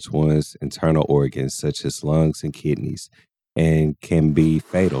damage one's internal organs, such as lungs and kidneys, and can be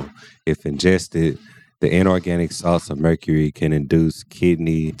fatal. If ingested, the inorganic salts of mercury can induce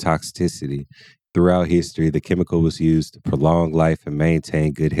kidney toxicity. Throughout history, the chemical was used to prolong life and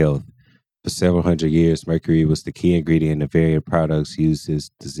maintain good health. For several hundred years, mercury was the key ingredient in various products used in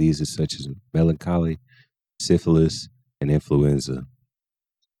diseases such as melancholy, syphilis, and influenza.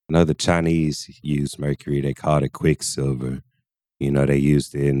 I know the Chinese used mercury. They called it quicksilver. They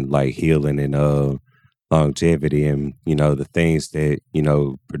used it in like healing and longevity and, the things that,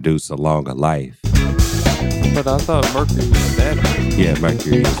 produce a longer life. But I thought mercury was bad for you. Yeah,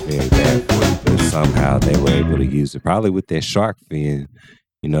 mercury is very bad for you, but somehow they were able to use it, probably with their shark fin,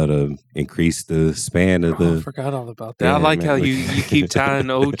 to increase the span of Oh, I the. forgot all about that. I Yeah, like how man. you keep tying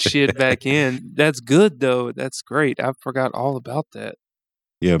old shit back in. That's good though. That's great. I forgot all about that.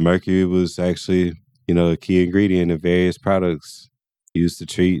 Yeah, mercury was actually, a key ingredient in various products used to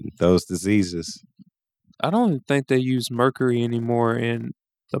treat those diseases. I don't even think they use mercury anymore in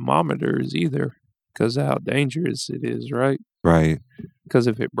thermometers either, because of how dangerous it is, right? Right. Because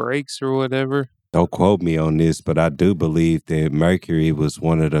if it breaks or whatever. Don't quote me on this, but I do believe that mercury was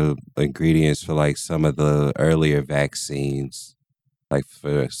one of the ingredients for like some of the earlier vaccines, like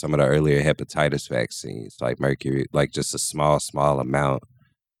for some of the earlier hepatitis vaccines, like mercury, like just a small amount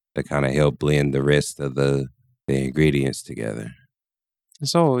to kind of help blend the rest of the ingredients together.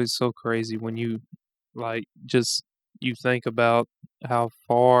 It's always so crazy when you you think about how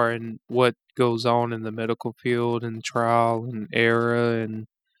far and what goes on in the medical field and trial and error, and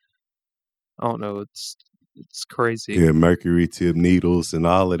I don't know, it's crazy. Yeah, mercury tip needles and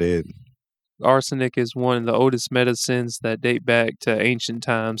all of that. Arsenic is one of the oldest medicines that date back to ancient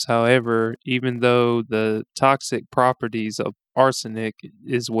times. However, even though the toxic properties of arsenic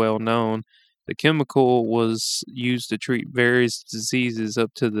is well known, the chemical was used to treat various diseases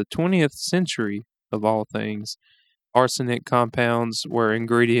up to the 20th century, of all things. Arsenic compounds were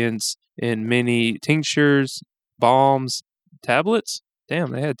ingredients in many tinctures, balms, tablets.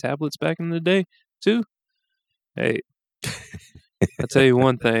 Damn, they had tablets back in the day, too. Hey, I'll tell you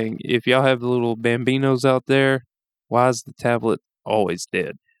one thing. If y'all have the little bambinos out there, why is the tablet always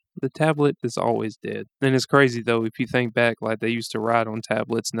dead? The tablet is always dead. And it's crazy, though, if you think back, like they used to ride on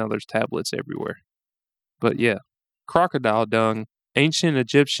tablets. Now there's tablets everywhere. But yeah, crocodile dung. Ancient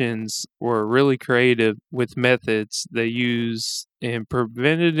Egyptians were really creative with methods they use in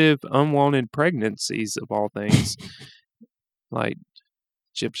preventative unwanted pregnancies, of all things. Like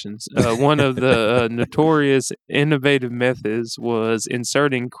Egyptians. One of the notorious innovative methods was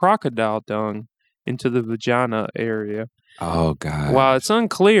inserting crocodile dung into the vagina area. Oh, God. While it's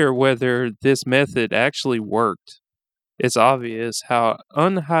unclear whether this method actually worked, it's obvious how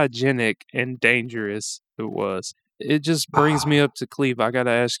unhygienic and dangerous it was. It just brings me up to Cleve. I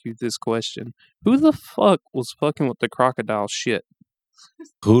gotta ask you this question. Who the fuck was fucking with the crocodile shit?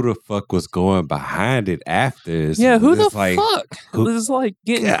 Who the fuck was going behind it after? Yeah, who the like, fuck? who- This is like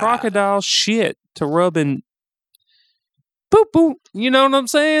getting God. crocodile shit to rub and boop boop. You know what I'm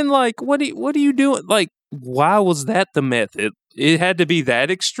saying? Like, what are you doing? Like, why was that the method? It had to be that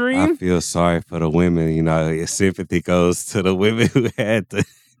I extreme. feel sorry for the women. You know, sympathy goes to the women who had to.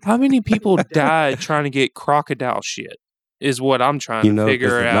 How many people died trying to get crocodile shit? Is what I'm trying You to know, because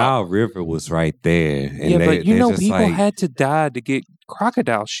figure the out. Nile River was right there, and Yeah, but you they're know, just people like, had to die to get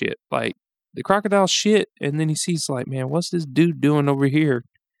crocodile shit. Like the crocodile shit, and then he sees like, man, what's this dude doing over here?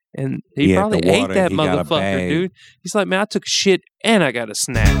 And he He had the probably ate water, that he got a motherfucker, bag. dude. He's like, man, I took a shit and I got a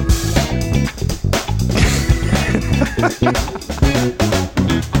snack.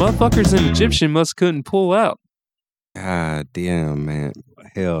 Motherfuckers in Egyptian must couldn't pull out. God damn, man,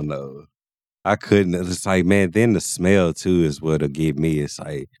 hell no. I couldn't. It's like, man, then the smell too is what'll get me. It's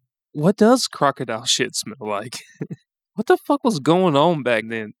like, What does crocodile shit smell like? What the fuck was going on back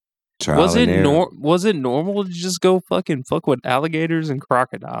then? trial Was and it error. was it normal to just go fuck with alligators and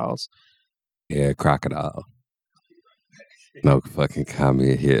crocodiles? Yeah, crocodile. No fucking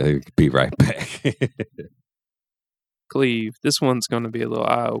comment here. Be right back. Cleve, this one's going to be a little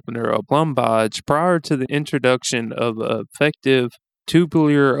eye opener. A plumbage. Prior to the introduction of effective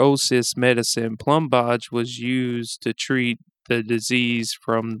tuberculosis medicine, plumbage was used to treat the disease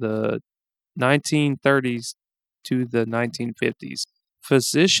from the 1930s to the 1950s.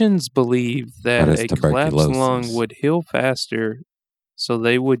 Physicians believed that is a collapsed lung tuberculosis? would heal faster, so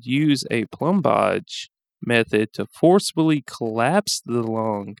they would use a plumbage method to forcibly collapse the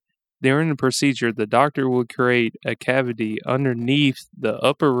lung. During the procedure, the doctor would create a cavity underneath the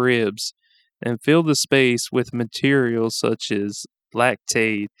upper ribs and fill the space with materials such as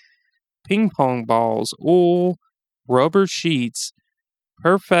lactate, ping pong balls, oil, rubber sheets,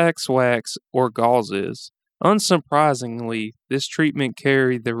 Perfax wax, or gauzes. Unsurprisingly, this treatment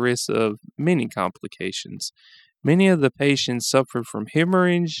carried the risk of many complications. Many of the patients suffered from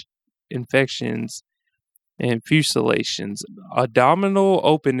hemorrhage, infections, and fusillations, abdominal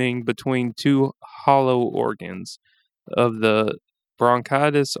opening between two hollow organs of the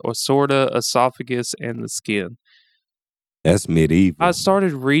bronchitis, aorta, esophagus, and the skin. That's medieval. I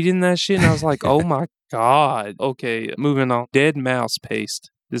started reading that shit and I was like, oh my God. Okay, moving on. Dead mouse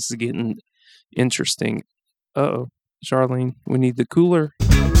paste. This is getting interesting. Uh-oh. Charlene, we need the cooler.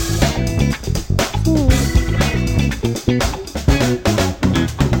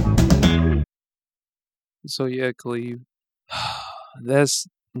 So yeah, Cleve. That's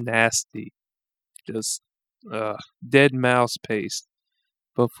nasty. Just dead mouse paste.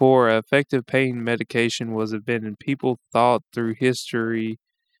 Before effective pain medication was invented, people thought through history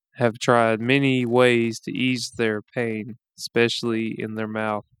have tried many ways to ease their pain, especially in their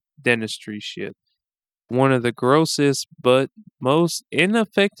mouth. Dentistry shit. One of the grossest but most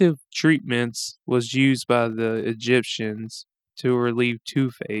ineffective treatments was used by the Egyptians to relieve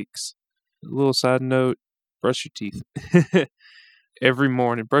toothaches. A little side note, brush your teeth. Every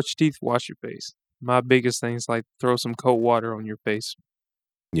morning, brush your teeth, wash your face. My biggest thing is like throw some cold water on your face.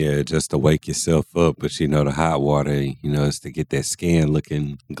 Yeah, just to wake yourself up. But you know, the hot water, you know, is to get that skin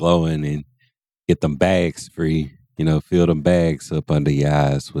looking glowing and get them bags free. You know, fill them bags up under your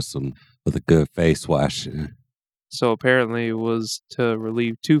eyes with a good face wash. So apparently it was to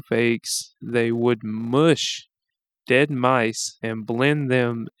relieve toothaches. They would mush dead mice and blend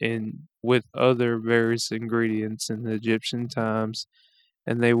them in with other various ingredients in the Egyptian times,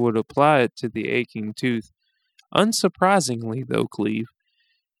 and they would apply it to the aching tooth. Unsurprisingly, though, Cleve,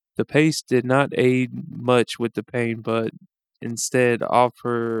 the paste did not aid much with the pain, but instead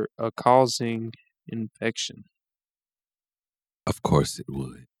offer a causing infection. Of course it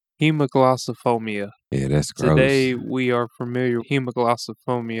would. Hemoglossophonia. Yeah, that's gross. Today, we are familiar with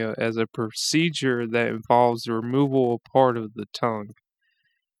hemoglossophonia as a procedure that involves the removal of part of the tongue,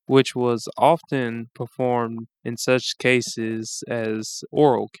 which was often performed in such cases as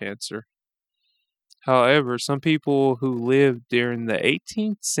oral cancer. However, some people who lived during the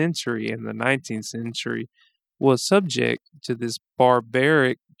 18th century and the 19th century was subject to this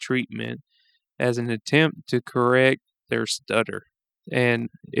barbaric treatment as an attempt to correct their stutter. And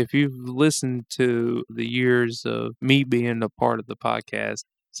if you've listened to the years of me being a part of the podcast,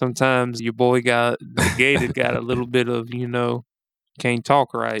 sometimes your boy got a little bit of, can't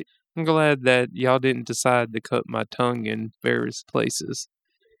talk right. I'm glad that y'all didn't decide to cut my tongue in various places.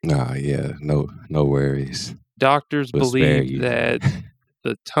 Oh, yeah, no worries. Doctors We'll spare believed you. that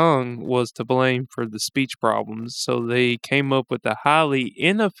the tongue was to blame for the speech problems, so they came up with a highly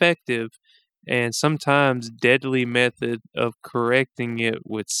ineffective and sometimes deadly method of correcting it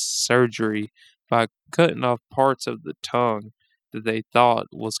with surgery by cutting off parts of the tongue that they thought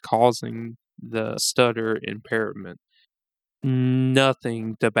was causing the stutter impairment.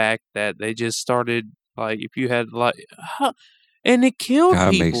 Nothing to back that. They just started, like, if you had, like, and it killed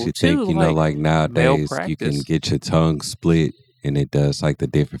God makes people you too, think, you know, like nowadays you can malpractice. get your tongue split and it does like the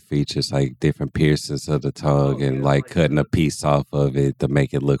different features, like different piercings of the tongue and like cutting a piece off of it to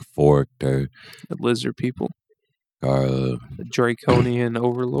make it look forked or The lizard people, the draconian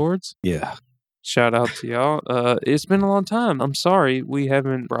overlords. yeah. Shout out to y'all. It's been a long time. I'm sorry we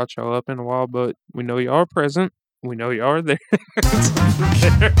haven't brought y'all up in a while, but we know y'all are present. We know y'all are there.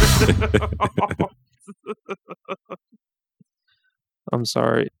 I'm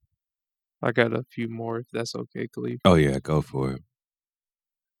sorry. I got a few more, if that's okay, Khalif. Oh yeah, go for it.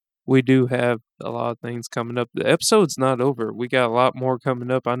 We do have a lot of things coming up. The episode's not over. We got a lot more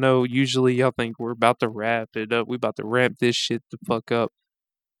coming up. I know usually y'all think we're about to wrap it up. We about to ramp this shit the fuck up.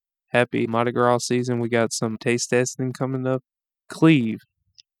 Happy Mardi Gras season. We got some taste testing coming up. Cleve,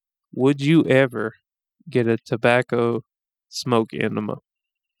 would you ever get a tobacco smoke enema?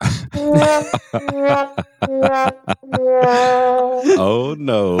 Oh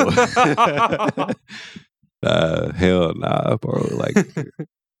no. Hell nah, bro. Like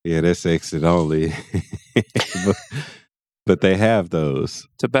yeah, that's exit only. but they have those.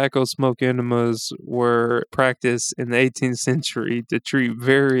 Tobacco smoke enemas were practiced in the 18th century to treat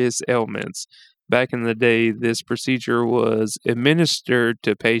various ailments. Back in the day, this procedure was administered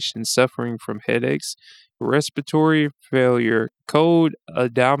to patients suffering from headaches, respiratory failure, cold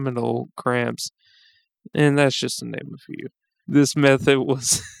abdominal cramps, and that's just to name a few. This method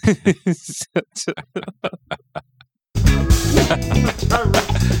was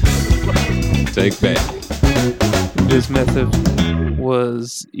Take back. This method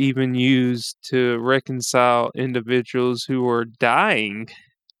was even used to reconcile individuals who were dying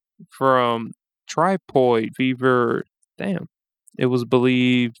from typhoid fever. Damn. It was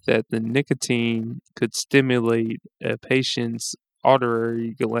believed that the nicotine could stimulate a patient's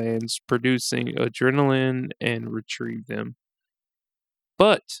artery glands, producing adrenaline and retrieve them.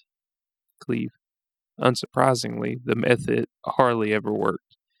 But, Cleve, unsurprisingly, the method hardly ever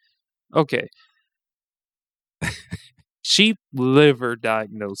worked. Okay. Sheep liver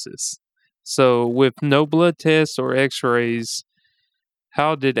diagnosis. So, with no blood tests or x-rays,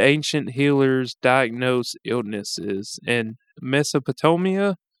 how did ancient healers diagnose illnesses? In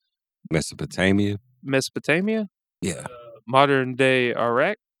Mesopotamia? Mesopotamia? Yeah. Yeah. Modern day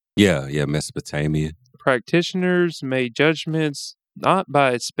Iraq? Yeah, Mesopotamia. Practitioners made judgments not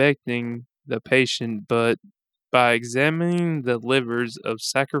by inspecting the patient, but by examining the livers of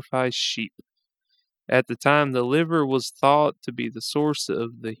sacrificed sheep. At the time, the liver was thought to be the source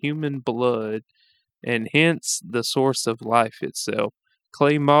of the human blood and hence the source of life itself.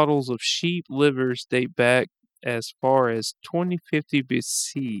 Clay models of sheep livers date back as far as 2050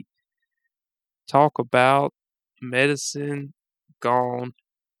 BC. Talk about medicine gone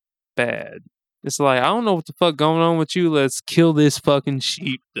bad. It's like, I don't know what the fuck going on with you. Let's kill this fucking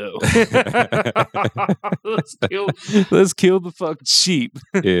sheep, though. let's kill the fucking sheep.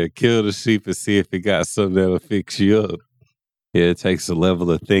 Yeah, kill the sheep and see if it got something that'll fix you up. Yeah, it takes a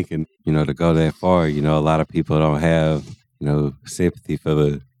level of thinking, you know, to go that far. You know, a lot of people don't have, you know, sympathy for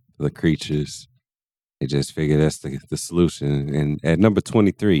the creatures. They just figure that's the solution. And at number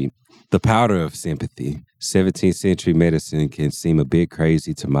 23, the powder of sympathy. 17th century medicine can seem a bit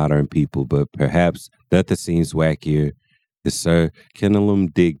crazy to modern people, but perhaps nothing seems wackier is Sir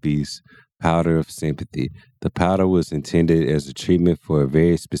Kenelm Digby's powder of sympathy. The powder was intended as a treatment for a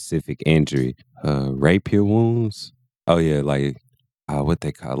very specific injury, rapier wounds. Oh yeah, like what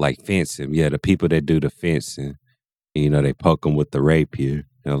they call like fencing. Yeah, the people that do the fencing, you know, they poke them with the rapier,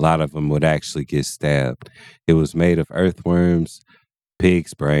 and a lot of them would actually get stabbed. It was made of earthworms,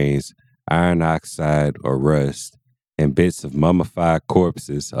 pig's brains, iron oxide or rust, and bits of mummified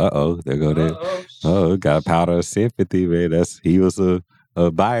corpses. There go that. Oh, got a powder of sympathy, man. He was a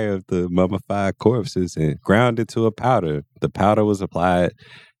buyer of the mummified corpses and ground it to a powder. The powder was applied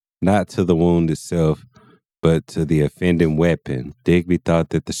not to the wound itself, but to the offending weapon. Digby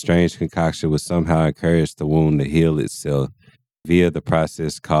thought that the strange concoction would somehow encourage the wound to heal itself via the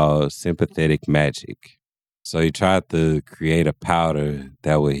process called sympathetic magic. So he tried to create a powder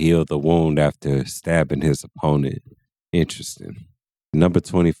that would heal the wound after stabbing his opponent. Interesting. Number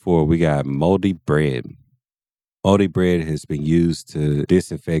 24, we got moldy bread. Moldy bread has been used to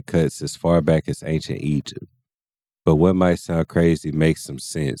disinfect cuts as far back as ancient Egypt. But what might sound crazy makes some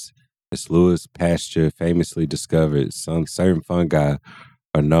sense. As Louis Pasteur famously discovered, some certain fungi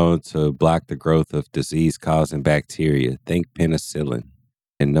are known to block the growth of disease-causing bacteria. Think penicillin.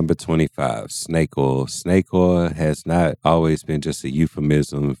 And number 25, snake oil. Snake oil has not always been just a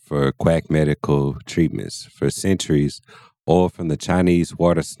euphemism for quack medical treatments. For centuries, oil from the Chinese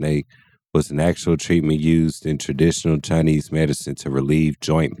water snake was an actual treatment used in traditional Chinese medicine to relieve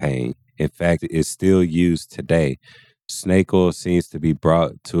joint pain. In fact, it's still used today. Snake oil seems to be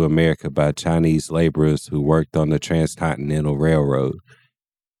brought to America by Chinese laborers who worked on the Transcontinental Railroad.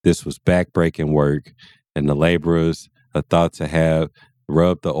 This was backbreaking work, and the laborers are thought to have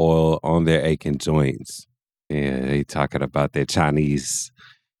rubbed the oil on their aching joints. Yeah, they talking about their Chinese,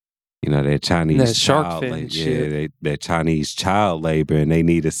 their Chinese That shark child fin labor. shit. Yeah, their Chinese child labor, and they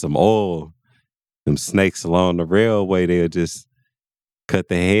needed some oil. Them snakes along the railway, they'll just cut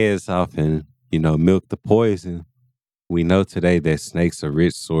their heads off and, milk the poison. We know today that snakes are a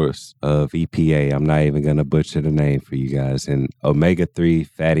rich source of EPA. I'm not even going to butcher the name for you guys. And omega-3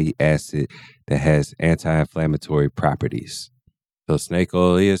 fatty acid that has anti-inflammatory properties. So snake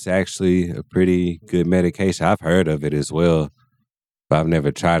oil is actually a pretty good medication. I've heard of it as well, but I've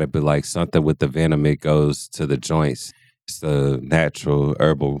never tried it. But like something with the venom, it goes to the joints. It's the natural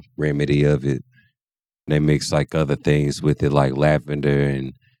herbal remedy of it. They mix like other things with it, like lavender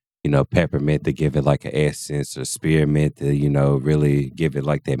and, peppermint to give it like an essence, or spearmint to, really give it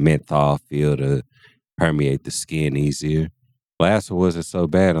like that menthol feel to permeate the skin easier. Last one wasn't so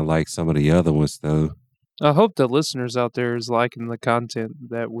bad, unlike some of the other ones though. I hope the listeners out there is liking the content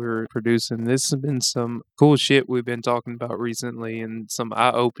that we're producing. This has been some cool shit we've been talking about recently, and some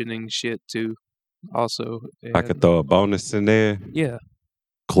eye-opening shit too. Also, I could throw a bonus in there. Yeah.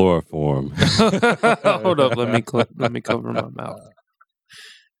 Chloroform. Hold up, let me cover my mouth.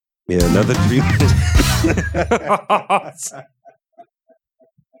 Yeah, another treatment.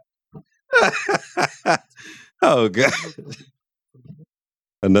 Oh God.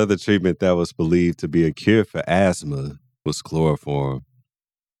 Another treatment that was believed to be a cure for asthma was chloroform.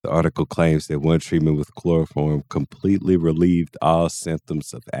 The article claims that one treatment with chloroform completely relieved all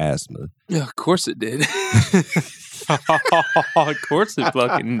symptoms of asthma. Yeah, of course it did. Of course it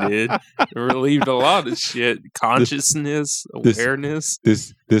fucking did. It relieved a lot of shit. Consciousness, awareness.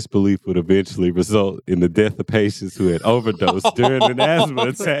 This belief would eventually result in the death of patients who had overdosed during an asthma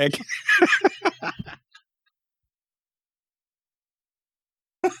attack.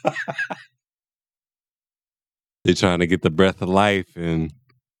 They're trying to get the breath of life and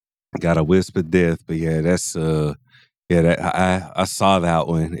got a whisper death. But yeah, that's I saw that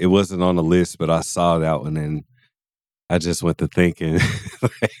one. It wasn't on the list, but I saw that one, and I just went to thinking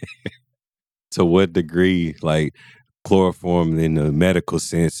to what degree like chloroform in the medical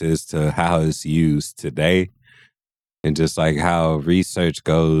sense as to how it's used today, and just like how research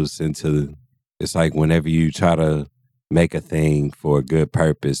goes into. It's like whenever you try to make a thing for a good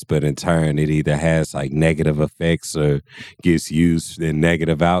purpose, but in turn it either has like negative effects or gets used in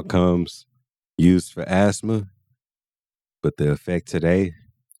negative outcomes used for asthma. But the effect today,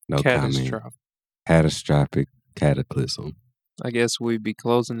 no comment. Catastrophic cataclysm. I guess we'd be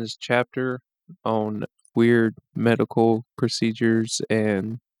closing this chapter on weird medical procedures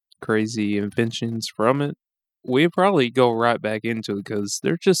and crazy inventions from it. We'd probably go right back into it because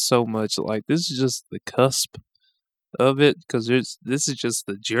there's just so much. Like, this is just the cusp of it, because this is just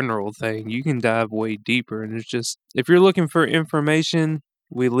the general thing. You can dive way deeper, and it's just, if you're looking for information,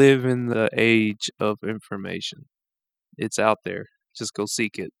 we live in the age of information. It's out there. Just go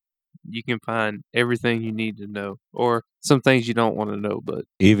seek it. You can find everything you need to know, or some things you don't want to know. But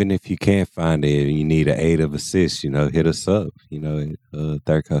even if you can't find it, you need an aid of assist, hit us up,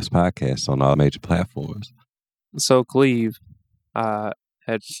 Third Coast Podcast on all major platforms. So, Cleve, I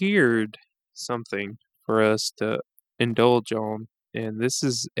had heard something for us to indulge on, and this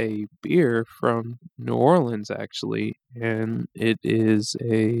is a beer from New Orleans, actually, and it is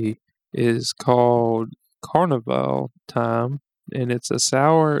called Carnival Time, and it's a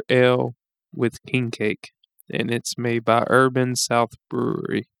sour ale with king cake, and it's made by Urban South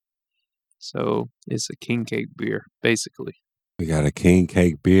Brewery. So it's a king cake beer, basically. We got a king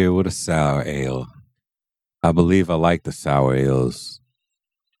cake beer with a sour ale. I believe I like the sour ales.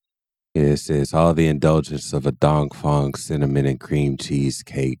 It says all the indulgence of a Dong Fong cinnamon and cream cheese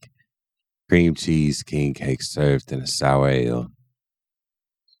cake. Cream cheese king cake served in a sour ale.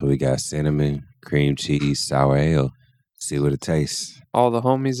 So we got cinnamon, cream cheese, sour ale. See what it tastes. All the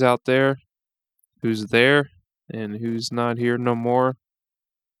homies out there who's there and who's not here no more,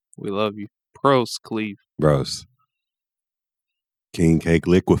 we love you. Pros, Cleve. Bros. King cake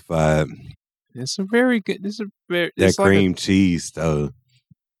liquefied. It's a very good. That cream cheese though.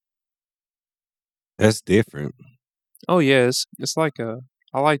 That's different. Oh yeah, it's like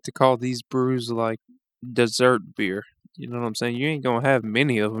I like to call these brews like dessert beer. You know what I'm saying? You ain't gonna have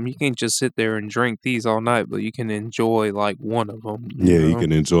many of them. You can't just sit there and drink these all night, but you can enjoy like one of them. You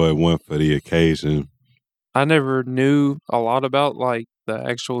can enjoy one for the occasion. I never knew a lot about like the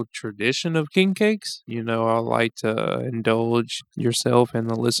actual tradition of king cakes. I like to indulge yourself and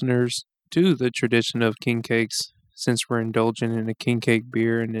the listeners to the tradition of king cakes since we're indulging in a king cake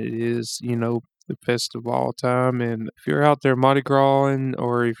beer and it is, the best of all time. And if you're out there Mardi Gras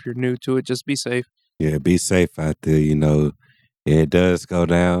or if you're new to it, just be safe. Yeah, be safe out there. It does go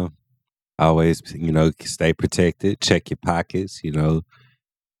down. Always, stay protected. Check your pockets.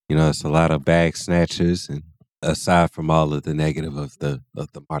 It's a lot of bag snatchers, and aside from all of the negative of the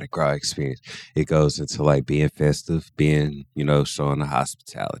Mardi Gras experience, it goes into like being festive, being showing the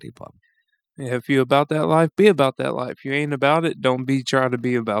hospitality. Blah. If you about that life, be about that life. If you ain't about it, don't be trying to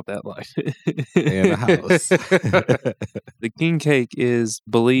be about that life. Stay in the house. The king cake is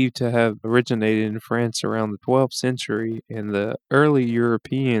believed to have originated in France around the 12th century, and the early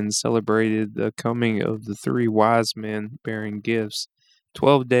Europeans celebrated the coming of the three wise men bearing gifts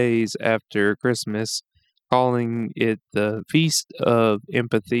 12 days after Christmas, calling it the Feast of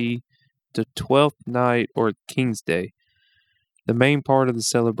Empathy, the 12th night, or King's Day. The main part of the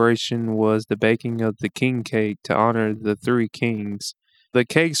celebration was the baking of the king cake to honor the three kings. The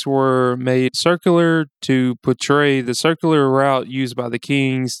cakes were made circular to portray the circular route used by the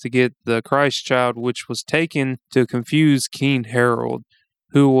kings to get the Christ child, which was taken to confuse King Harold,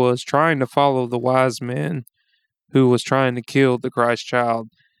 who was trying to follow the wise men, who was trying to kill the Christ child.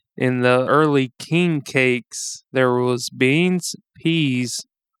 In the early king cakes, there was beans, peas,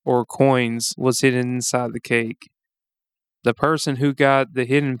 or coins was hidden inside the cake. The person who got the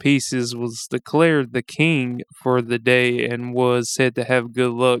hidden pieces was declared the king for the day and was said to have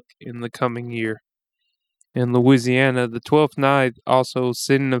good luck in the coming year. In Louisiana, the 12th night also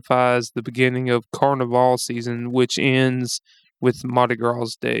signifies the beginning of Carnival season, which ends with Mardi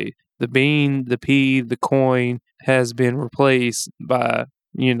Gras Day. The bean, the pea, the coin has been replaced by,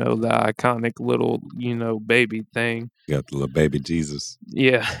 the iconic little, baby thing. You got the little baby Jesus.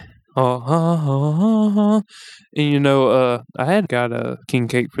 Yeah. And I had got a king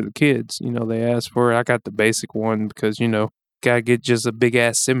cake for the kids. They asked for it. I got the basic one because, gotta get just a big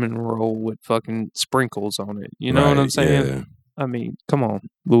ass cinnamon roll with fucking sprinkles on it. You know what I'm saying? Yeah. I mean, come on,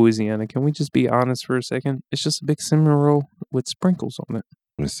 Louisiana. Can we just be honest for a second? It's just a big cinnamon roll with sprinkles on it.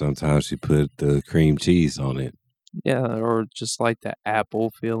 And sometimes you put the cream cheese on it. Yeah, or just like the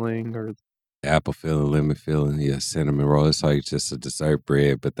apple filling or apple filling, lemon filling, cinnamon roll. It's like just a dessert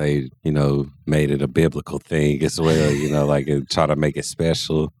bread, but they, made it a biblical thing as well, like try to make it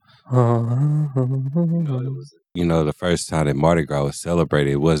special. The first time that Mardi Gras was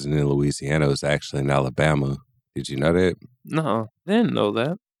celebrated, it wasn't in Louisiana, it was actually in Alabama. Did you know that? No, I didn't know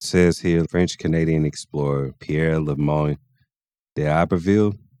that. It says here, French-Canadian explorer Pierre Lemont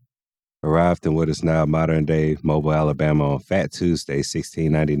d'Iberville arrived in what is now modern-day Mobile, Alabama on Fat Tuesday,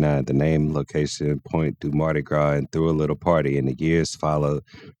 1699. The name, location, point to Mardi Gras and threw a little party. In the years followed,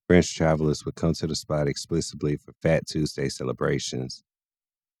 French travelers would come to the spot explicitly for Fat Tuesday celebrations.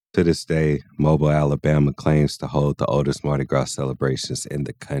 To this day, Mobile, Alabama claims to hold the oldest Mardi Gras celebrations in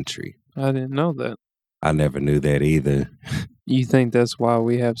the country. I didn't know that. I never knew that either. You think that's why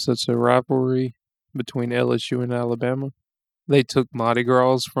we have such a rivalry between LSU and Alabama? They took Mardi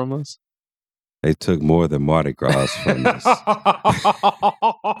Gras from us? They took more than Mardi Gras from us. Oh,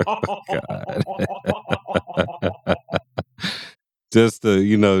 God. Just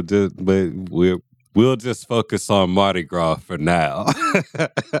to, but we'll just focus on Mardi Gras for now.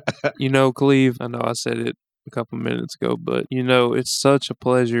 Cleve, I know I said it a couple minutes ago, but it's such a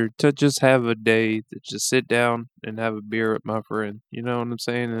pleasure to just have a day to just sit down and have a beer with my friend. You know what I'm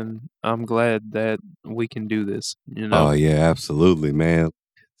saying? And I'm glad that we can do this. Oh yeah, absolutely, man.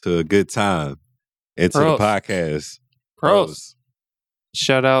 To a good time. Into the podcast. Pros.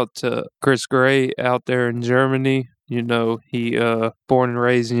 Shout out to Chris Gray out there in Germany. He born and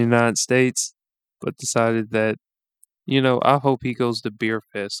raised in the United States, but decided that, I hope he goes to Beer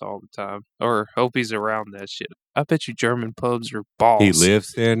Fest all the time, or hope he's around that shit. I bet you German pubs are balls. He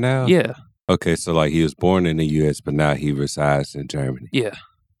lives there now? Yeah. Okay, so like he was born in the U.S., but now he resides in Germany. Yeah.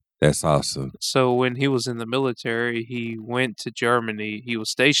 That's awesome. So when he was in the military, he went to Germany. He was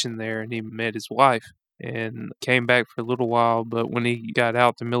stationed there, and he met his wife and came back for a little while. But when he got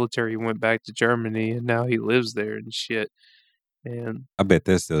out the military, he went back to Germany, and now he lives there and shit. And I bet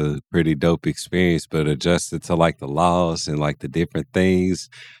that's a pretty dope experience, but adjusted to like the laws and like the different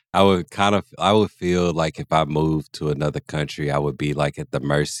things. I would feel like if I moved to another country, I would be like at the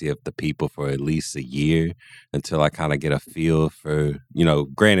mercy of the people for at least a year until I kind of get a feel for,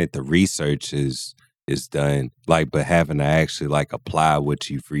 granted the research is is done, like, but having to actually like apply what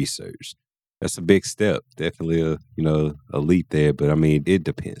you've researched. That's a big step. Definitely a leap there. But I mean, it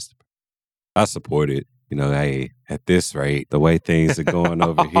depends. I support it. Hey, at this rate, the way things are going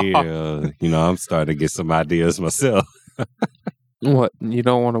over here, I'm starting to get some ideas myself. What? You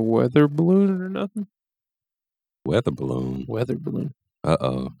don't want a weather balloon or nothing? Weather balloon. Weather balloon.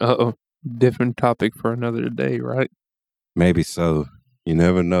 Uh-oh. Different topic for another day, right? Maybe so. You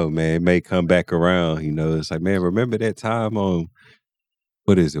never know, man. It may come back around. It's like, man, remember that time on,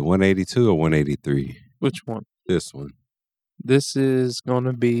 what is it, 182 or 183? Which one? This one. This is going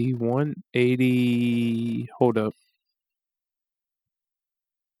to be 180. Hold up.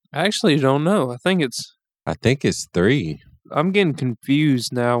 I actually don't know. I think it's 3. I'm getting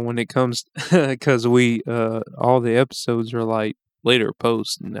confused now when it comes because we all the episodes are like later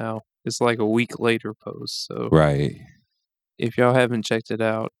post now. It's like a week later post. So Right. if y'all haven't checked it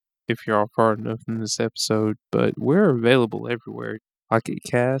out, if you're all far enough in this episode, but we're available everywhere. Pocket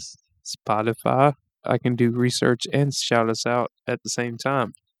Cast, Spotify. I can do research and shout us out at the same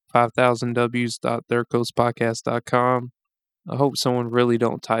time. 5000ws.thirdcoastpodcast.com. I hope someone really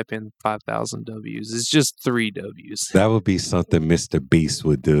don't type in 5,000 W's. It's just 3 W's. That would be something Mr. Beast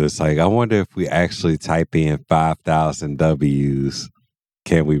would do. It's like, I wonder if we actually type in 5,000 W's,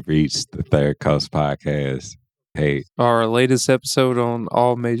 can we reach the Third Coast Podcast? Hey. Our latest episode on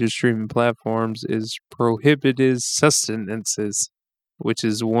all major streaming platforms is Prohibited Sustenances, which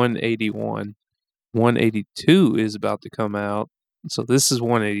is 181. 182 is about to come out. So this is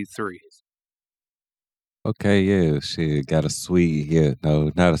 183. Okay, yeah, shit. Got a sweet,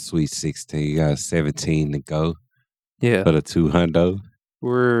 not a sweet 16. You got a 17 to go. Yeah. For the 200.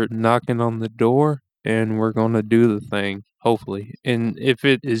 We're knocking on the door and we're going to do the thing, hopefully. And if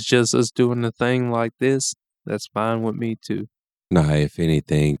it is just us doing the thing like this, that's fine with me too. Nah, if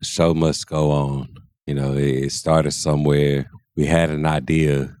anything, the show must go on. It started somewhere. We had an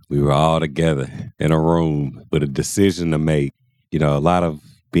idea. We were all together in a room with a decision to make. A lot of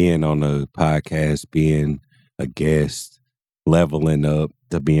being on the podcast, being a guest, leveling up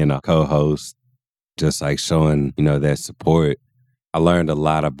to being a co-host, just like showing, that support. I learned a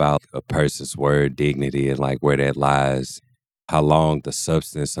lot about a person's word dignity and like where that lies, how long the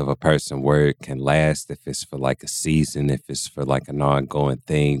substance of a person's word can last, if it's for like a season, if it's for like an ongoing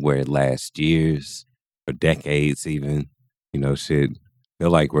thing where it lasts years or decades even. Shit, feel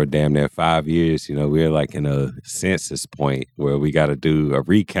like we're damn near 5 years. We're like in a census point where we got to do a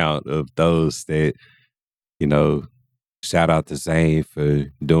recount of those that, shout out to Zane for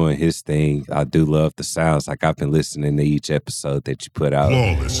doing his thing. I do love the sounds. Like, I've been listening to each episode that you put out.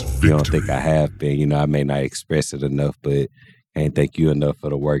 You don't think I have been. I may not express it enough, but can't thank you enough for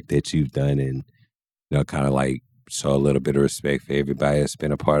the work that you've done and, kind of like show a little bit of respect for everybody that's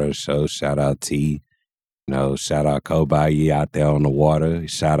been a part of the show. Shout out T. Shout out Kobayi out there on the water.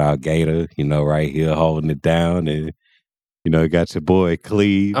 Shout out Gator, right here holding it down. And, got your boy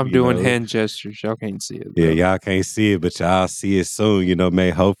Cleve. I'm doing hand gestures. Y'all can't see it. Yeah, y'all can't see it, but y'all see it soon.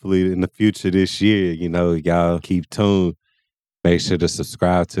 May hopefully in the future this year, y'all keep tuned. Make sure to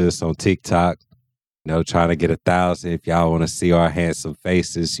subscribe to us on TikTok. Trying to get 1,000. If y'all want to see our handsome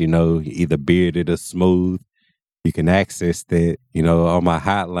faces, either bearded or smooth, you can access that, on my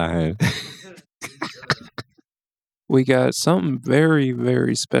hotline. We got something very,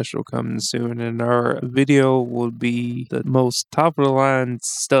 very special coming soon, and our video will be the most top-of-the-line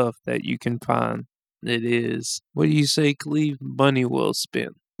stuff that you can find. It is, what do you say, Cleve? Money well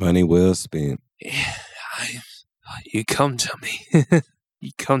spent. Money well spent. Yeah, you come to me.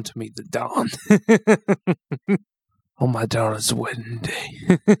 You come to me the dawn. On my daughter's wedding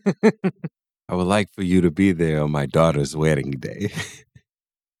day. I would like for you to be there on my daughter's wedding day.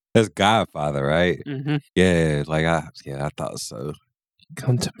 That's Godfather, right? Mm-hmm. Yeah, I thought so.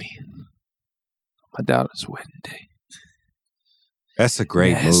 Come to me. My daughter's wedding day. That's a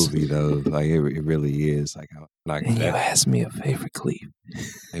great movie, though. Like, it really is. And you asked me a favorite, Cleve.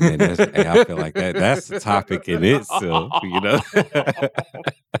 Hey, man, I feel like that's the topic in itself,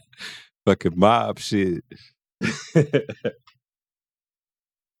 Fucking mob shit.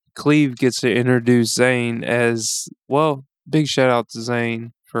 Cleve gets to introduce Zane as, well, big shout out to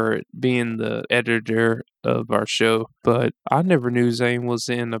Zane for being the editor of our show, but I never knew Zane was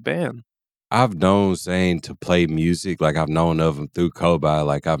in a band. I've known Zane to play music. Like, I've known of him through Kobai.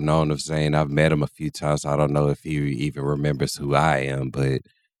 Like, I've known of Zane. I've met him a few times. I don't know if he even remembers who I am, but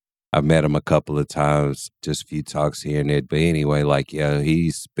I've met him a couple of times, just a few talks here and there. But anyway,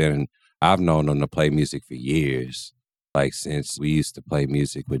 I've known him to play music for years. Like, since we used to play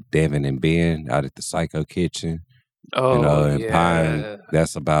music with Devin and Ben out at the Psycho Kitchen. Oh, and Pine, yeah.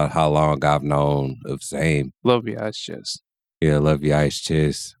 that's about how long I've known of Zane. Love you, Ice Chest. Yeah, love you, Ice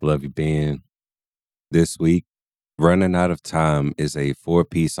Chest. Love you, Ben. This week, Running Out of Time is a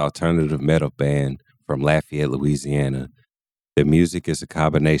 4-piece alternative metal band from Lafayette, Louisiana. The music is a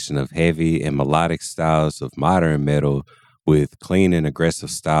combination of heavy and melodic styles of modern metal with clean and aggressive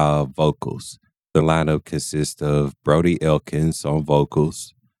style vocals. The lineup consists of Brody Elkins on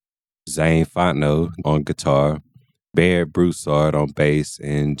vocals, Zane Fontenot on guitar, Baird Broussard on bass,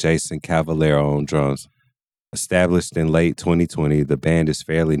 and Jason Cavallero on drums. Established in late 2020, the band is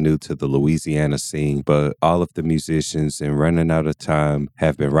fairly new to the Louisiana scene, but all of the musicians in Running Out of Time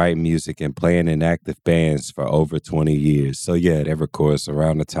have been writing music and playing in active bands for over 20 years. So yeah, that records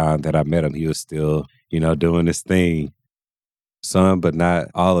around the time that I met him, he was still, doing his thing. Some, but not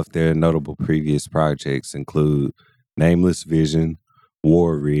all of their notable previous projects include Nameless Vision,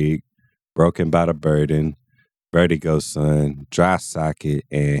 War Rig, Broken by the Burden, Vertigo Sun, Dry Socket,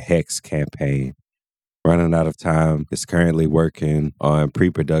 and Hex Campaign. Running Out of Time is currently working on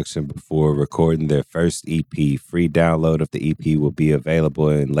pre-production before recording their first EP. Free download of the EP will be available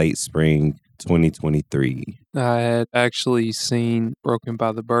in late spring 2023. I had actually seen Broken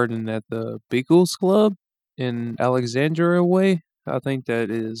by the Burden at the Beagles Club in Alexandria Way. I think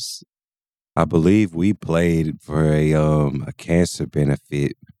that is. I believe we played for a cancer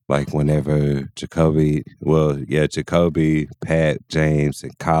benefit, like whenever Jacoby, Pat, James,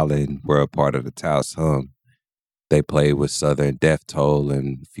 and Colin were a part of the Taos Hum. They played with Southern Death Toll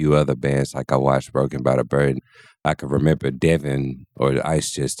and a few other bands. Like I watched Broken by the Burden. I can remember Devin or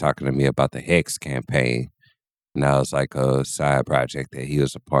Ice just talking to me about the Hex Campaign. And that was like a side project that he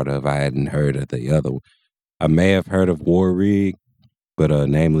was a part of. I hadn't heard of the other one. I may have heard of War Rig, but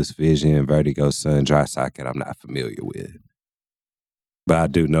Nameless Vision, Vertigo Sun, Dry Socket, I'm not familiar with. But I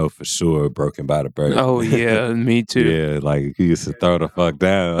do know for sure Broken by the Burden. Oh, yeah, me too. Yeah, like he used to throw the fuck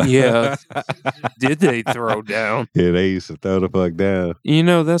down. Yeah. Did they throw down? Yeah, they used to throw the fuck down.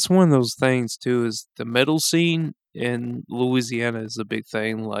 That's one of those things too, is the metal scene in Louisiana is a big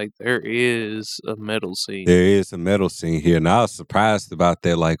thing. Like there is a metal scene. There is a metal scene here. And I was surprised about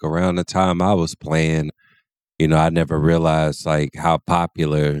that. Like around the time I was playing, I never realized like how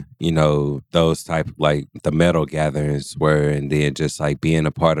popular, those type like the metal gatherings were. And then just like being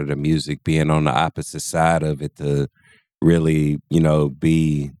a part of the music, being on the opposite side of it to really,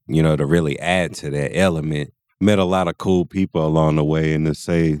 be, to really add to that element. Met a lot of cool people along the way, and to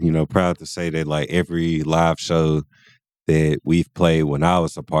say, proud to say that like every live show that we've played when I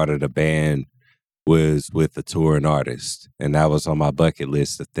was a part of the band was with a touring artist. And that was on my bucket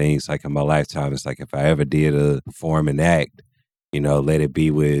list of things like in my lifetime. It's like if I ever did a performing act, let it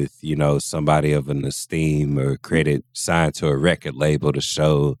be with, somebody of an esteem or credit signed to a record label to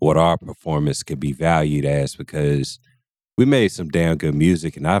show what our performance could be valued as, because we made some damn good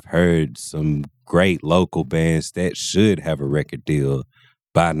music, and I've heard some great local bands that should have a record deal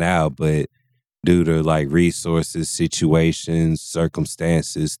by now, but due to like resources, situations,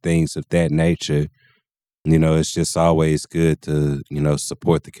 circumstances, things of that nature, it's just always good to,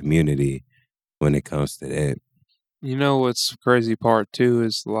 support the community when it comes to that. What's the crazy part too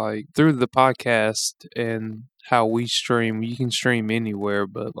is like through the podcast and how we stream, you can stream anywhere,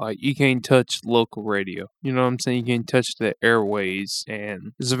 but like you can't touch local radio. You know what I'm saying? You can't touch the airways.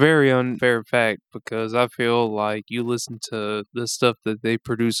 And it's a very unfair fact because I feel like you listen to the stuff that they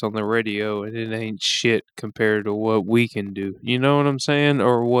produce on the radio and it ain't shit compared to what we can do. You know what I'm saying?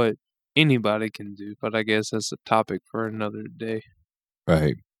 Or what anybody can do. But I guess that's a topic for another day.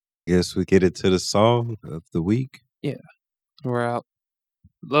 Right. Guess we get into the song of the week. Yeah. We're out.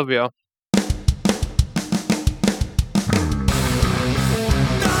 Love y'all.